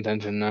he's paying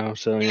attention now.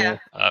 So yeah.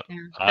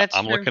 That's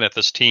I'm true. looking at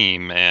this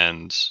team,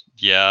 and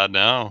You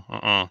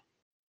don't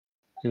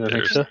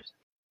think so?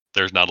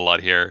 there's not a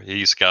lot here.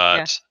 He's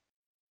got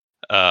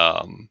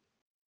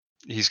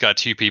he's got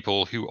 2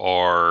 people who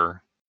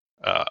are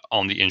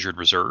on the injured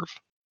reserve.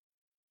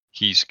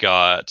 He's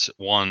got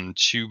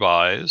 2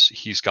 buys.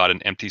 He's got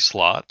an empty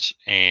slot,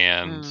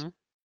 and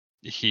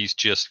he's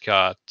just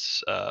got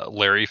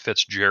Larry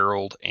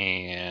Fitzgerald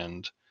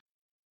and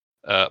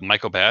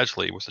Michael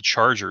Badgley with the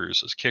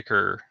Chargers as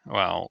kicker.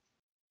 Well,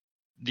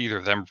 neither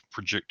of them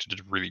projected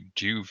to really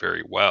do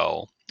very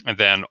well. And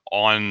then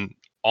on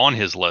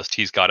his list,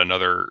 he's got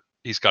another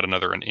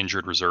an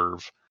injured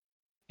reserve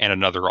and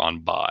another on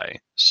bye.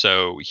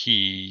 So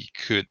he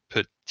could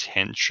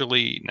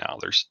potentially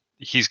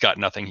he's got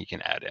nothing he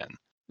can add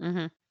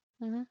in.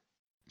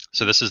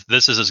 So this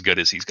is as good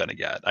as he's going to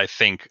get. I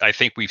think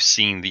we've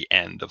seen the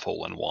end of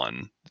hole in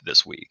one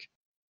this week.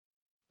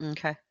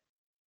 Okay.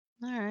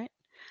 All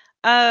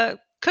right.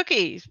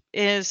 Cookie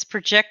is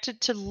projected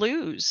to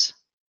lose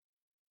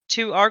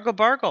to Argo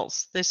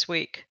Bargles this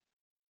week.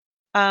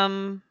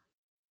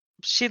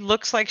 She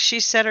looks like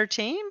she set her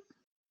team.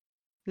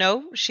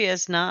 No, she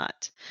has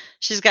not.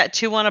 She's got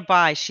 2 on a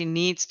bye. She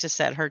needs to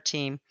set her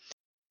team,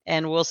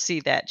 and we'll see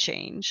that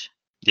change.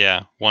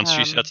 Yeah, once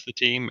she sets the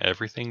team,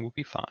 everything will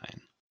be fine.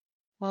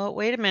 Well,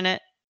 wait a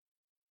minute.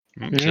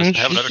 She doesn't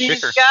have another She's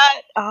kicker.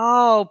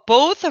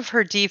 Both of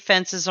her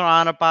defenses are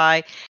on a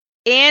bye,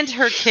 and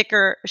her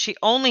kicker, she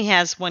only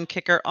has 1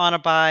 kicker on a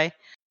bye.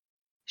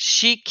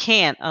 She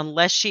can't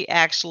unless she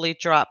actually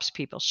drops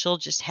people. She'll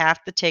just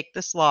have to take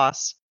this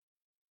loss.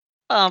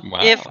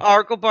 If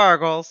Argo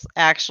Bargles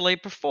actually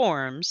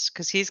performs,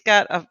 because he's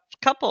got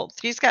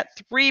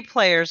 3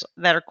 players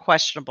that are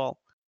questionable.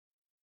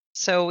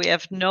 So we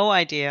have no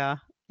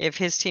idea if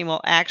his team will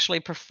actually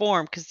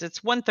perform because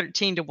it's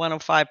 113 to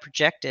 105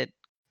 projected.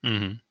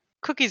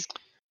 Cookie's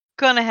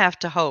gonna have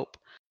to hope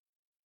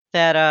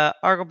that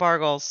Argo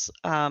Bargles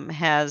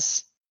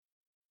has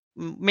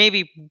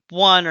maybe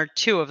 1 or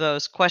 2 of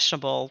those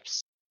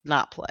questionables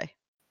not play.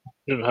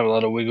 He doesn't have a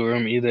lot of wiggle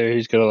room either.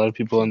 He's got a lot of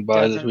people on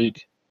bye this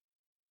week.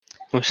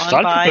 Well, a On lot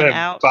of bye people and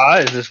have out.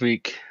 buys this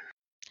week.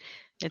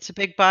 It's a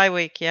big bye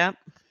week, yeah.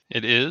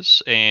 It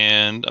is,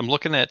 and I'm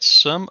looking at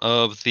some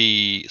of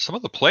the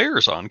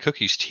players on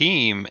Cookie's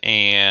team,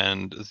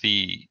 and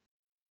the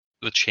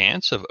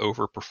chance of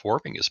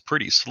overperforming is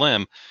pretty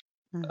slim.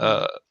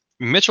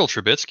 Mitchell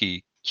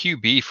Trubisky,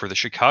 QB for the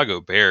Chicago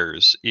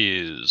Bears,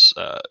 is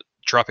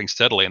dropping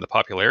steadily in the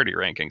popularity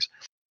rankings.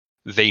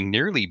 They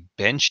nearly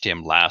benched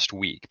him last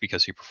week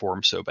because he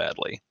performed so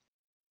badly.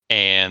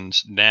 And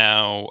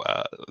now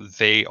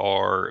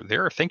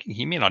they're thinking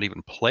he may not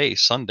even play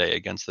Sunday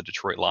against the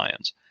Detroit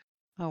Lions.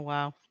 Oh,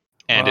 wow.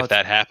 And if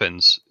that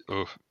happens,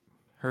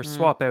 her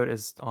swap out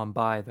is on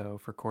bye though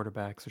for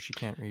quarterback, so she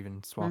can't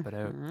even swap it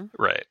out.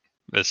 Right.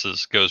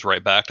 This goes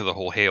right back to the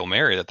whole Hail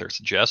Mary that they're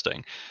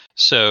suggesting.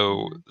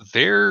 So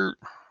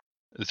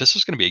this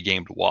is going to be a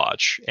game to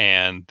watch,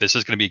 and this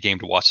is going to be a game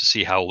to watch to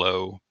see how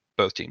low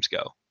both teams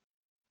go.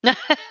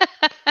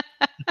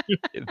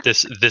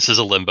 This is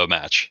a limbo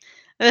match.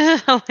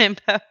 A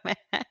limbo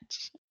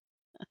match.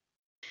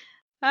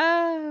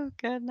 Oh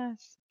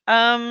goodness.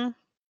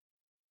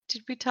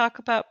 Did we talk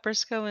about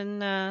Briscoe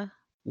and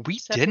we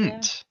Sepia?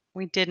 didn't.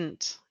 We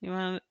didn't.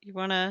 You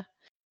wanna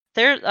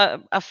there's a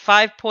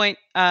 5-point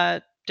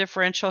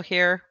differential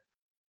here.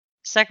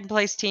 2nd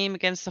place team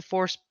against the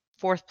 4th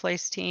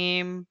place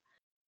team.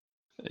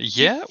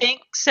 Yeah. Do you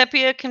think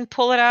Sepia can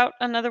pull it out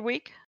another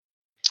week?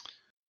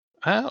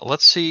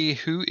 Let's see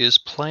who is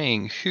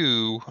playing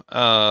who.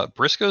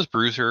 Briscoe's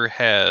Bruiser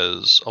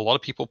has a lot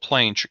of people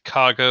playing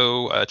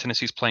Chicago.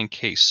 Tennessee's playing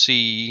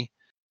KC.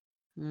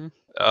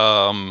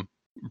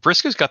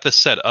 Briscoe's got this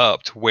set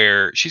up to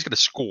where she's going to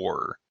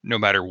score no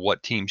matter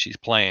what team she's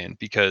playing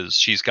because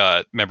she's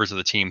got members of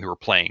the team who are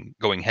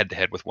going head to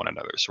head with one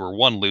another. So where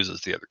one loses,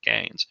 the other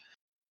gains.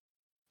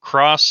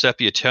 Cross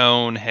Sepia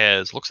Tone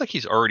looks like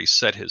he's already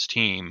set his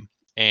team,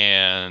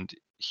 and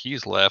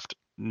he's left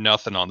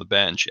nothing on the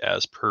bench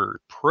as per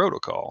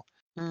protocol.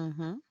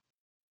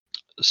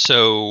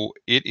 So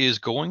it is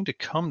going to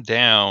come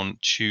down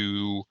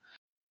to,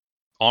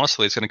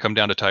 honestly, it's going to come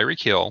down to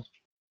Tyreek Hill,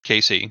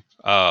 Casey,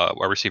 wide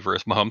receiver,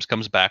 as Mahomes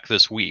comes back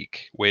this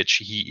week, which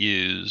he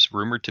is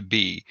rumored to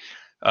be.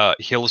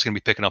 Hill is going to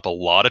be picking up a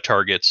lot of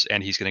targets,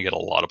 and he's going to get a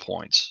lot of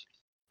points.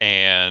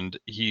 And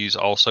he's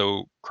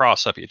also,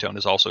 Cross Cephalopods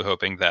is also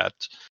hoping that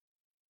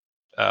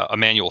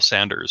Emmanuel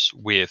Sanders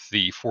with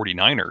the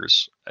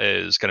 49ers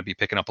is going to be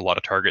picking up a lot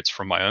of targets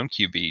from my own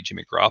QB,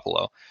 Jimmy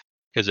Garoppolo.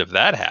 Because if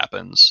that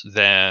happens,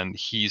 then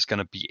he's going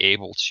to be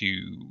able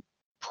to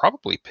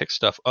probably pick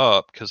stuff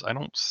up, because I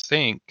don't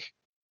think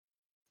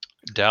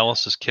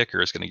Dallas's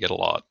kicker is going to get a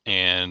lot.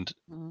 And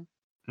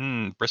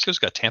Briscoe's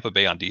got Tampa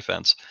Bay on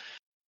defense.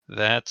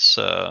 That's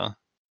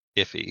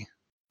iffy.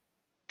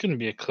 Gonna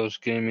be a close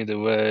game either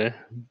way.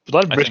 A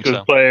lot of I think Briscoe's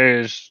so.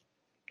 players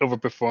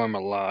overperform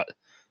a lot,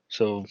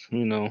 so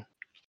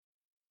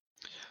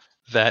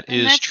That And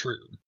is that's-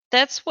 true.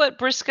 That's what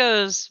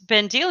Briscoe's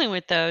been dealing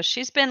with, though.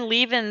 She's been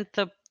leaving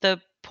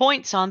the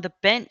points on the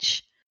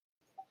bench.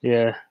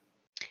 Yeah.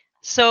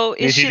 So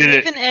is she she did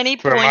it leaving any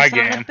for my points on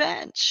the game.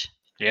 bench?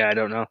 Yeah, I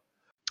don't know.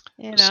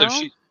 You know? So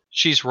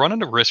she's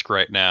running a risk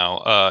right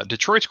now.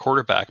 Detroit's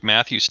quarterback,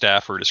 Matthew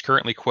Stafford, is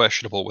currently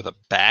questionable with a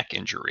back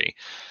injury,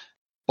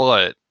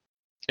 but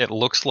it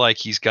looks like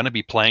he's going to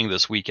be playing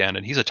this weekend,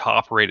 and he's a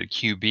top-rated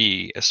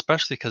QB,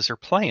 especially because they're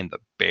playing the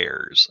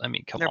Bears. I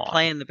mean, come They're on.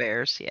 playing the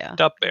Bears, yeah.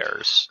 The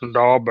Bears.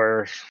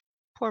 Daubers.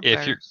 Poor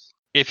If Bears.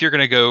 you're going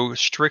to go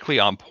strictly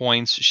on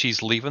points,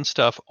 she's leaving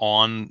stuff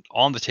on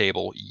the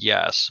table,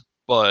 yes,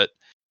 but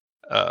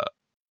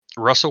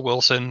Russell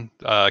Wilson,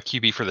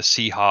 QB for the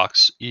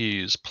Seahawks,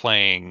 is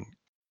playing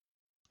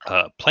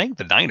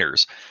the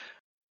Niners.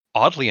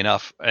 Oddly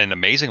enough, and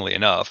amazingly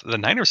enough, the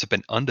Niners have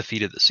been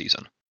undefeated this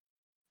season.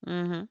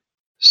 Mm-hmm.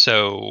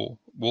 So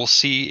we'll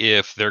see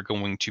if they're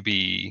going to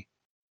be.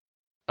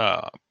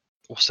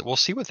 We'll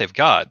see what they've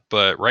got,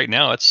 but right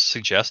now it's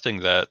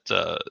suggesting that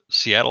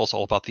Seattle's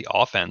all about the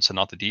offense and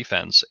not the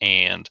defense,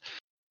 and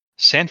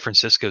San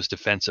Francisco's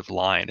defensive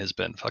line has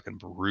been fucking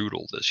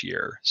brutal this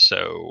year.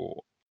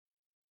 So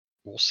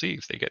we'll see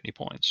if they get any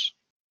points.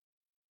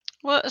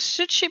 Well,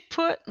 should she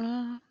put...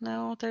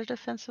 no, their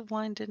defensive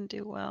line didn't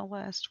do well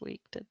last week,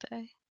 did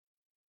they?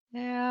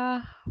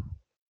 Yeah.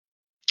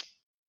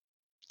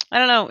 I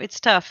don't know. It's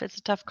tough. It's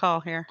a tough call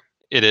here.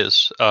 It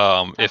is.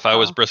 If I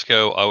was call.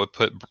 Briscoe, I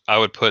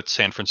would put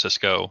San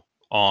Francisco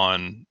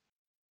on.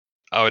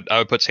 I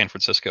would put San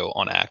Francisco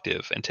on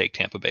active and take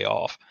Tampa Bay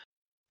off.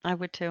 I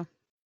would too.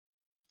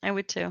 I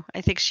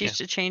think she Yeah.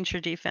 should change her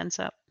defense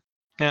up.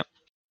 Yeah.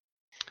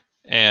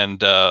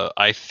 And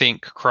I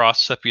think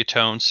Cross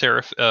Cephalopods,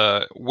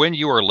 Sarah, when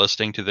you are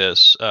listening to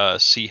this,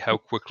 see how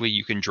quickly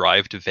you can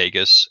drive to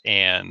Vegas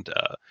and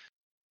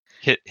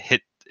hit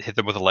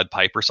them with a lead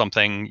pipe or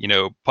something.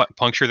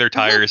 Puncture their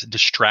tires,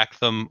 distract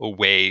them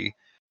away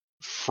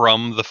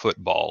from the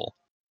football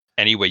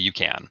any way you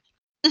can.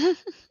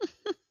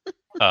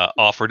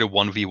 Offer to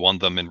 1v1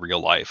 them in real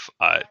life.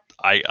 I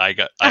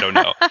don't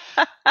know.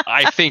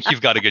 I think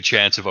you've got a good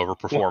chance of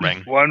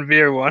overperforming.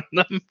 1v1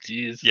 them?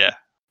 Jeez. Yeah,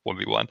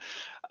 1v1.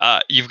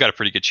 You've got a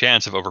pretty good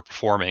chance of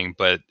overperforming,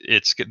 but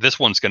this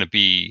one's going to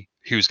be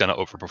who's going to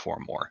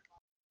overperform more.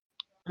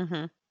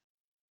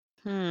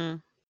 Mm-hmm.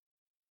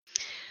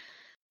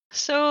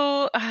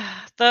 So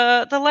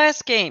the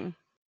last game,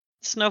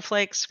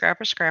 Snowflakes,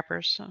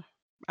 Scrappers.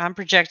 I'm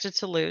projected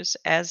to lose,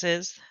 as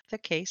is the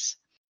case.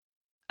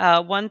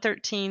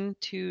 113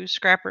 to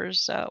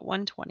Scrappers,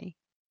 120.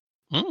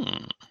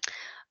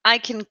 I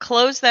can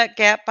close that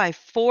gap by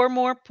 4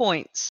 more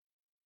points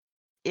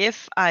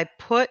if I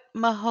put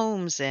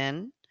Mahomes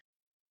in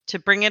to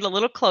bring it a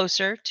little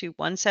closer to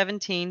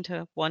 117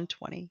 to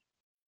 120.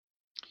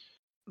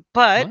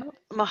 But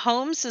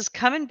Mahomes is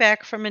coming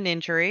back from an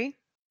injury.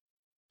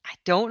 I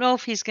don't know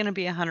if he's going to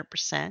be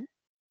 100%.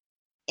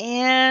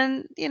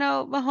 And,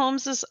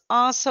 Mahomes is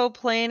also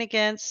playing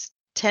against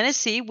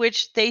Tennessee,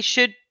 which they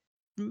should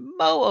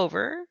mow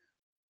over.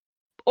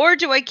 Or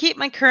do I keep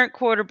my current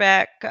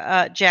quarterback,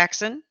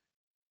 Jackson,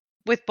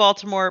 with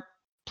Baltimore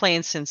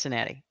playing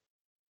Cincinnati?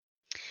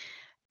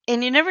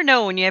 And you never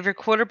know when you have your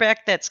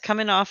quarterback that's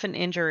coming off an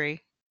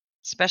injury,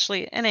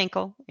 especially an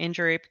ankle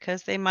injury,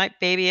 because they might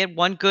maybe had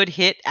one good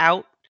hit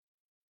out.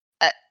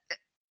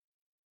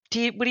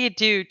 What do you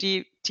do?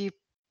 Do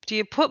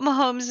you put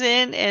Mahomes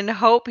in and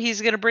hope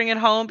he's going to bring it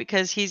home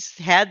because he's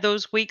had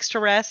those weeks to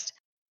rest?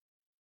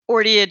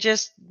 Or do you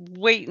just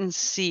wait and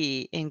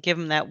see and give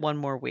him that one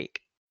more week?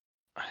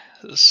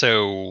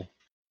 So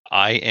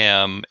I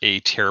am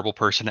a terrible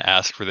person to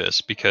ask for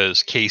this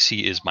because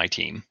Casey is my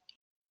team.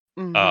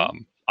 Mm-hmm.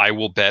 I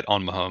will bet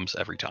on Mahomes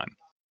every time.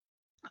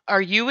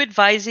 Are you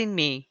advising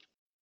me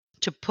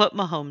to put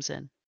Mahomes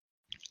in?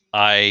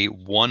 I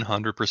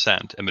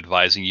 100% am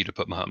advising you to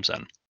put Mahomes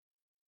in.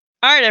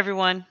 All right,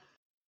 everyone.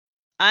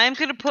 I'm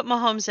going to put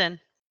Mahomes in.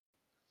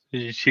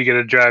 Is she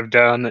gonna drive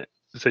down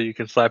so you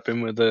can slap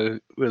him with a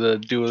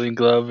dueling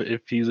glove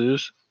if you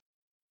lose?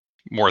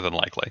 More than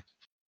likely.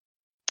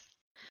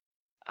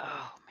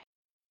 Oh,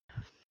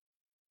 man.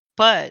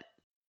 But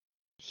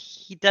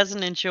he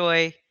doesn't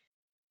enjoy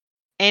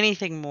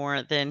anything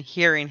more than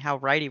hearing how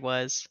right he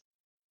was,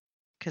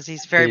 because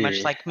he's very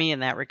much like me in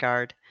that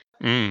regard.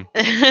 You're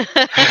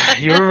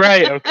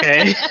right,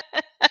 okay?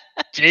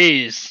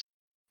 Jeez.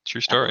 True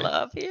I story.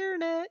 love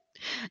hearing it.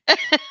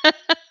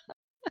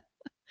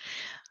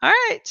 All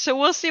right, so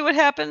we'll see what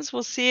happens.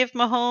 We'll see if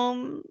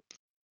Mahomes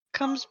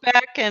comes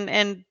back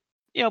and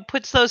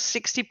puts those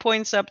 60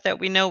 points up that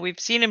we know we've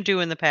seen him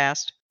do in the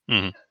past,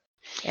 Mhm.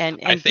 and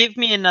I think give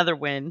me another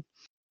win.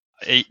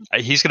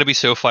 he's going to be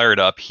so fired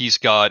up. He's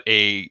got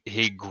a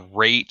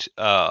great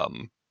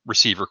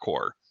receiver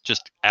core,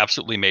 just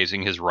absolutely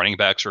amazing. His running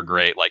backs are Mhm.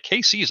 great. Like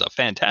KC's a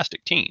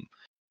fantastic team,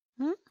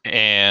 Mhm.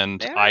 and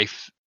They are.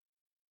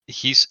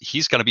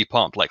 he's going to be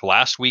pumped. Like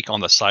last week on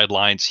the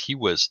sidelines, he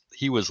was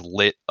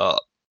lit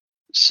up.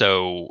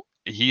 So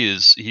he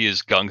is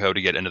gung ho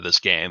to get into this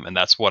game, and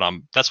that's what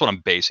I'm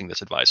basing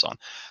this advice on.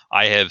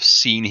 I have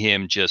seen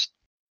him just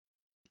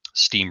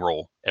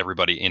steamroll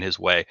everybody in his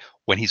way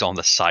when he's on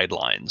the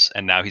sidelines,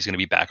 and now he's going to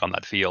be back on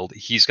that field.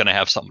 He's going to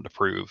have something to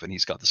prove, and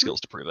he's got the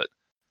skills to prove it.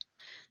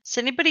 Does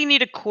anybody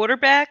need a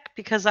quarterback?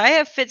 Because I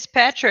have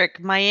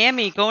Fitzpatrick,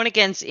 Miami going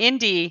against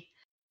Indy.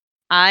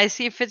 I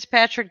see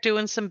Fitzpatrick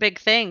doing some big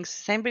things.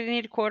 Does anybody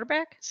need a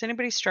quarterback? Is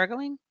anybody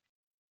struggling?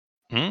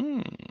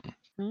 Hmm.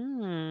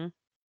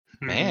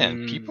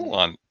 Man,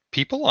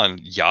 people on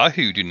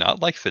Yahoo do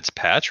not like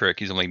Fitzpatrick.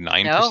 He's only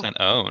 9%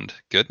 owned.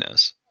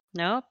 Goodness.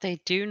 No, they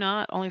do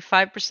not. Only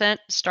 5%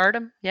 start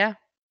him. Yeah.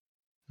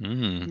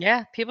 Hmm.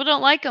 Yeah, people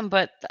don't like him,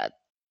 but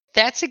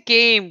that's a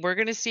game. We're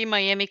going to see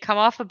Miami come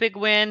off a big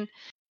win.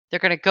 They're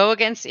going to go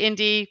against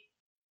Indy.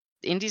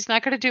 Indy's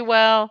not going to do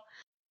well.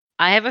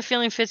 I have a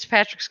feeling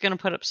Fitzpatrick's going to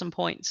put up some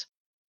points.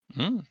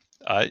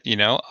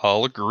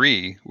 I'll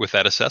agree with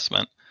that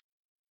assessment.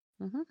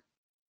 Mhm.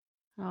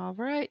 All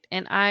right.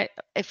 And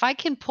if I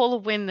can pull a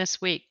win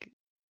this week,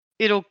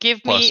 it'll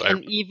give Plus, me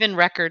an even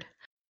record.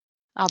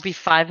 I'll be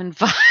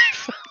 5-5.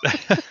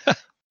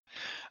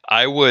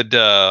 I would.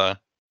 I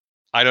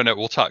don't know.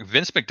 We'll talk.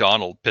 Vince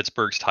McDonald,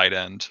 Pittsburgh's tight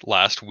end,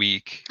 last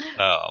week.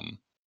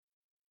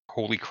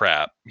 Holy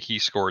crap, he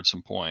scored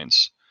some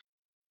points.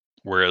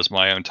 Whereas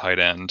my own tight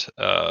end,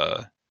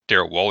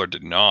 Darrell Waller,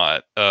 did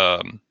not.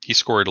 He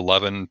scored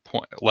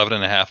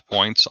 11.5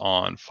 points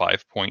on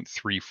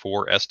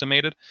 5.34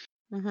 estimated.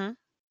 Mm-hmm.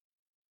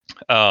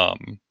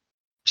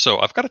 So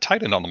I've got a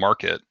tight end on the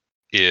market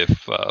if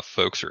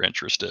folks are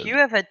interested. You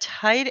have a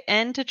tight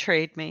end to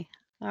trade me.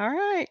 All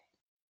right.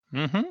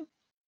 Mm-hmm.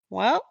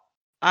 Well,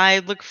 I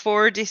look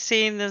forward to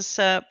seeing this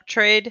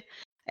trade,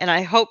 and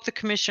I hope the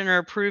commissioner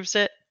approves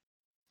it.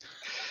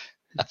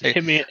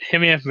 Hit me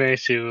up, Mary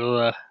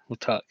Sue. We'll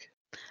talk.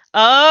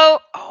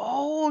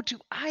 Oh, do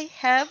I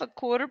have a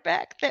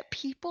quarterback that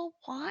people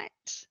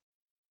want?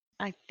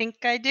 I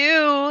think I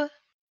do.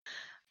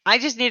 I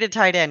just need a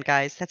tight end,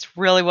 guys. That's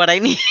really what I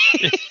need.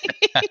 It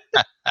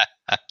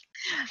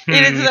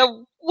is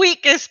the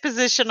weakest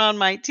position on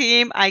my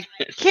team. I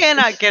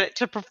cannot get it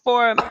to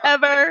perform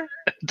ever.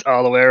 It's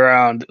all the way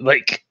around.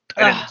 Like,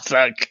 tight ends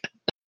suck.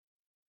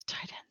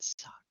 Tight ends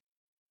suck.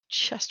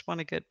 Just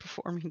want a good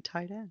performing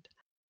tight end.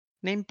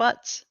 Name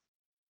Butts.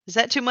 Is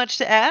that too much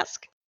to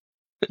ask?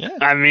 Yeah.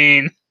 I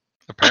mean,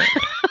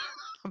 Apparently.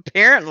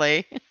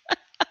 Apparently.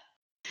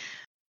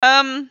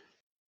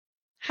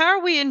 How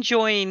are we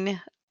enjoying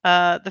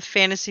the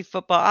fantasy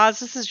football? Oz,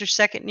 this is your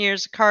second year.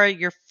 Xarcara,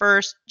 your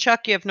first.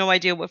 Chuck, you have no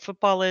idea what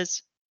football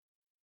is.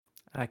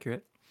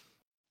 Accurate.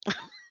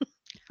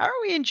 How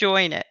are we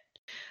enjoying it?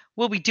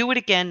 Will we do it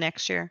again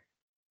next year?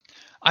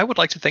 I would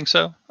like to think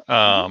so.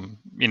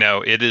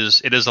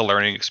 It is a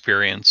learning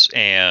experience,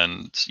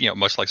 and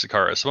much like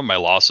Xarcara, some of my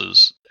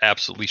losses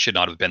absolutely should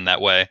not have been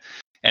that way,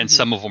 and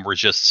some of them were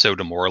just so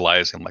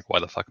demoralizing. Like, why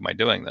the fuck am I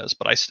doing this?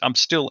 But I'm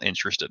still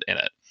interested in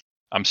it.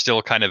 I'm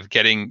still kind of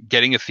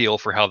getting a feel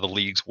for how the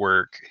leagues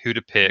work, who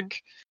to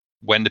pick,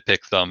 when to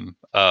pick them,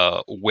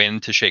 when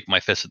to shake my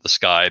fist at the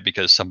sky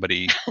because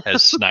somebody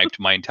has sniped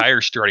my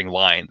entire starting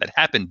line. That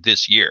happened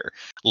this year.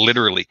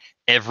 Literally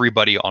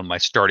everybody on my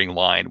starting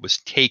line was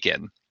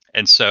taken.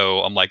 And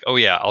so I'm like, oh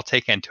yeah, I'll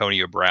take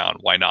Antonio Brown.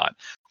 Why not?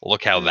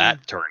 Look how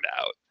that turned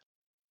out.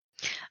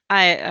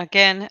 I,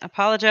 again,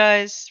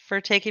 apologize for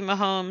taking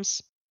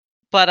Mahomes,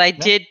 but I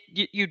did.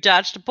 You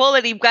dodged a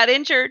bullet. He got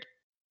injured.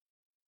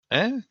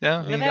 Yeah,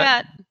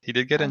 he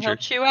did get injured.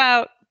 Helped you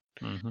out.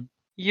 Mm-hmm.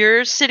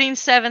 You're sitting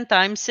 7th.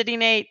 I'm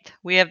sitting 8th.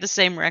 We have the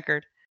same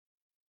record.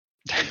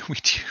 We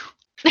do.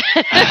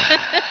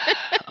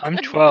 I'm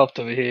 12th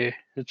over here.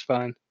 It's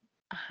fine.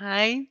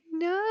 I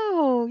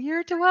know.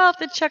 You're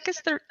 12th and Chuck is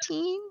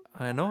 13.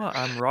 I know.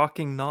 I'm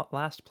rocking not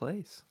last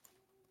place.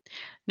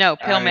 No,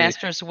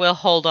 Pillmasters will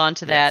hold on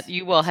to that.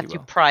 You will have to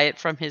pry it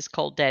from his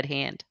cold dead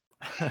hand.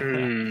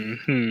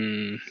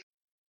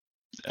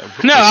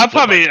 No, I'll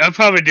probably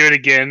do it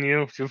again.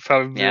 You'll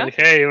probably be like,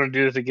 "Hey, you want to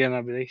do this again?"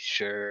 I'll be like,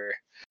 "Sure."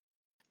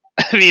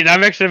 I mean,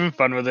 I'm actually having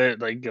fun with it,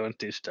 like going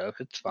through stuff.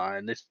 It's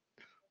fine. It's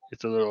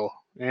a little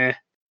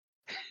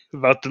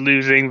about the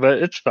losing, but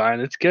it's fine.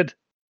 It's good.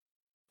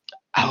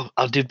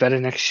 I'll do better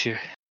next year.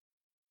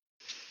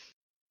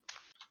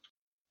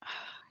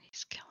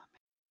 He's killing me.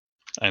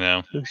 I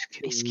know. He's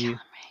killing me.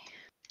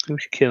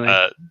 Who's killing?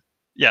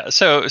 Yeah.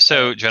 So,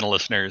 gentle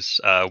listeners,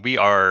 we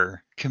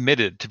are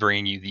committed to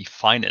bringing you the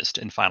finest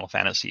in Final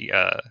Fantasy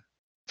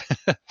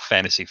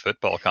fantasy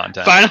football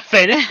content. Final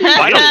Fantasy.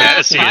 Final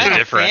Fantasy is Final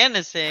different.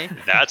 Fantasy.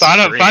 That's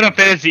Final strange.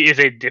 Fantasy is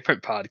a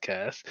different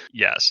podcast.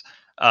 Yes.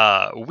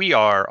 We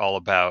are all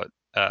about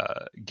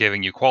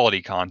giving you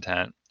quality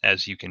content,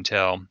 as you can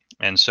tell.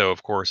 And so,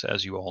 of course,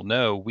 as you all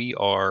know, we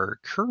are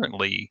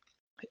currently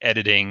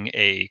editing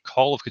a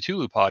Call of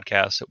Cthulhu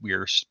podcast that we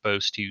are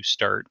supposed to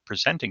start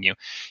presenting you.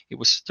 It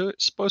was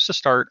supposed to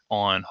start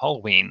on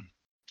Halloween,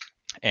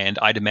 and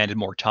I demanded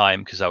more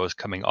time because I was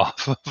coming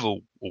off of a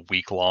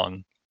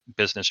week-long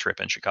business trip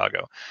in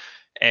Chicago.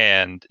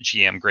 And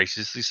GM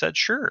graciously said,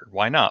 sure,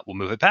 why not? We'll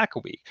move it back a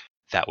week.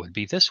 That would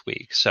be this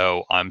week.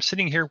 So I'm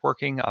sitting here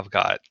working. I've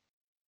got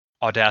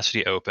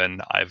Audacity open.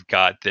 I've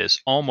got this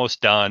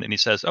almost done. And he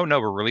says, oh, no,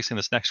 we're releasing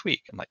this next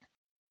week. I'm like,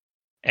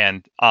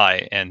 and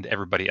I and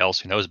everybody else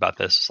who knows about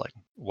this is like,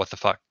 what the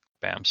fuck,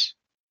 Bams?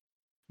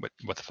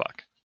 What the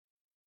fuck?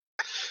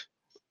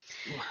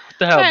 What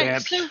the hell, Right,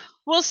 Bamps? so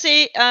we'll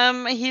see.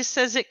 He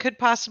says it could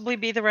possibly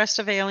be the rest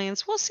of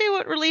Aliens. We'll see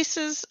what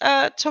releases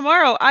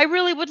tomorrow. I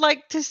really would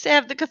like to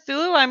have the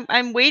Cthulhu.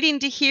 I'm waiting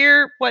to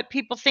hear what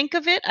people think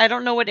of it. I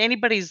don't know what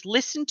anybody's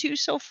listened to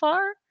so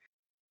far.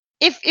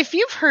 If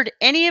you've heard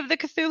any of the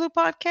Cthulhu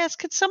podcasts,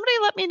 could somebody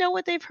let me know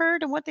what they've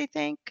heard and what they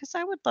think? Because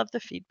I would love the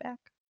feedback.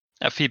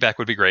 Feedback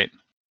would be great.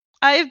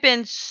 I've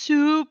been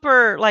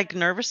super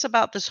nervous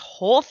about this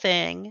whole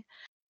thing,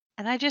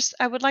 and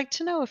I would like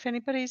to know if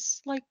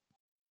anybody's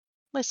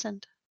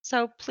listened.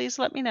 So please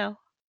let me know.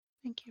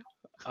 Thank you.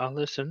 I'll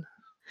listen.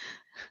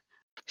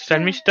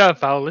 Send me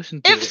stuff. I'll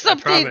listen to it. If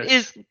something I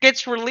promise.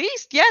 gets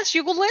released, yes,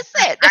 you will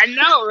listen. I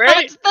know,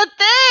 right? That's the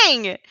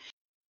thing.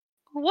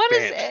 What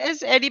is? Bam.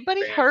 Has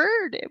anybody Bam.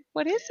 heard?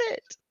 What is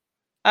it?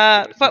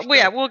 us some But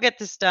yeah, stuff. we'll get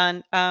this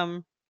done.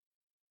 I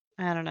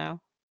don't know.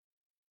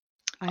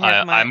 I'm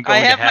going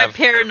I to have my have-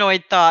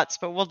 paranoid thoughts,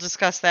 but we'll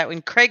discuss that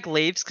when Craig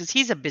leaves because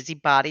he's a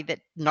busybody that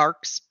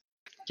narcs.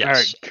 Yes. All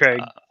right,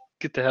 Craig,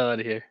 get the hell out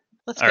of here.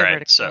 Let's All get right,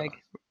 rid of so Craig.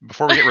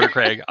 before we get rid of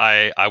Craig,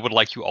 I would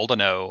like you all to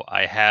know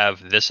I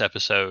have this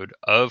episode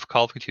of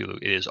Call of Cthulhu.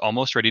 It is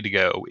almost ready to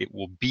go. It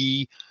will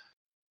be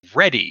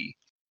ready.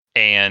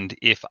 And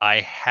if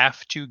I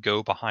have to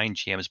go behind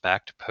GM's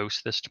back to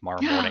post this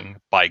tomorrow morning,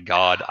 by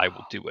God, I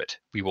will do it.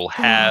 We will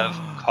have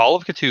Call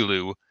of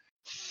Cthulhu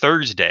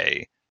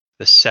Thursday,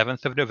 the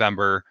 7th of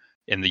November,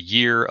 in the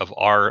year of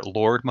our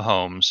Lord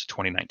Mahomes,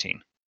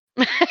 2019.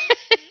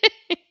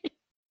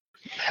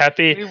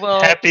 Happy We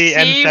will happy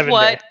see M7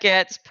 what day.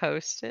 gets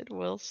posted.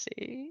 We'll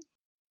see.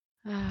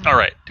 All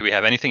right. Do we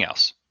have anything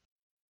else?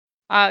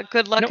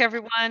 Good luck, Nope.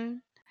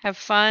 everyone. Have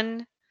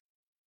fun.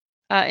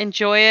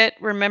 Enjoy it.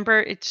 Remember,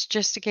 it's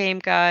just a game,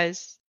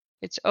 guys.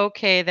 It's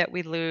okay that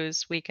we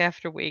lose week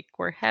after week.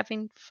 We're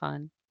having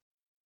fun.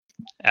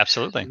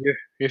 Absolutely.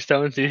 You're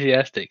so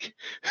enthusiastic.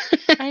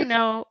 I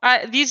know.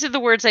 These are the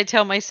words I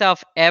tell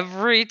myself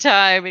every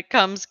time it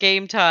comes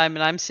game time,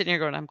 and I'm sitting here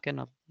going, "I'm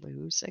gonna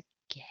lose again."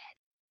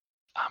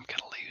 I'm going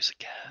to lose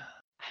again.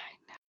 I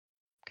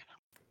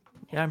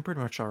know. Yeah, I'm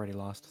pretty much already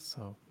lost,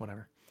 so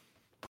whatever.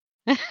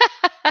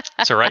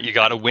 It's all right. You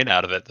got a win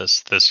out of it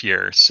this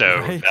year. So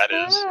Right. that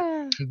is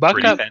Ah, Buck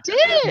pretty up, fantastic.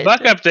 did.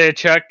 buck up there,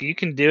 Chuck. You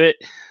can do it.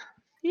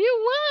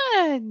 You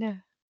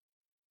won.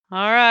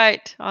 All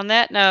right. On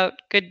that note,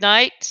 good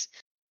night.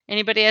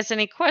 Anybody has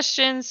any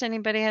questions?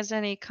 Anybody has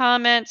any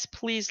comments?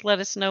 Please let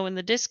us know in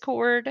the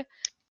Discord.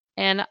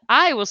 And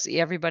I will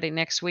see everybody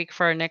next week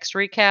for our next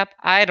recap.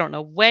 I don't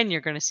know when you're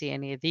going to see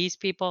any of these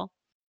people.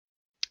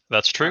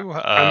 That's true.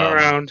 I'm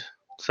around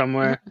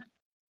somewhere.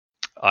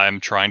 I'm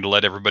trying to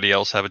let everybody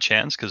else have a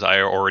chance because I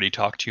already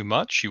talked too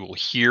much. You will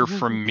hear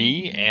from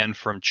me and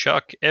from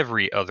Chuck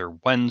every other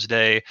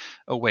Wednesday.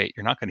 Oh wait,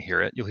 you're not going to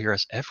hear it. You'll hear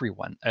us every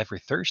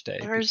Thursday.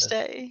 because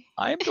Thursday.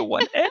 I'm the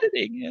one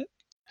editing it.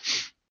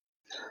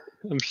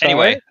 I'm sorry.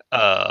 Anyway,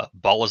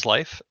 ball is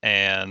life,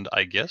 and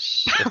I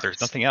guess if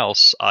there's nothing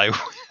else, I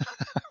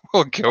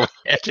will go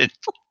ahead and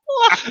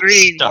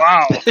Green, stop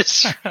wow.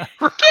 this Get rid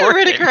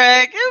recording. of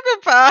Craig.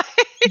 Goodbye.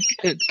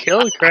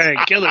 Kill Craig.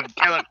 Kill him.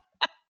 Kill him.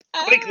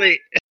 Quickly.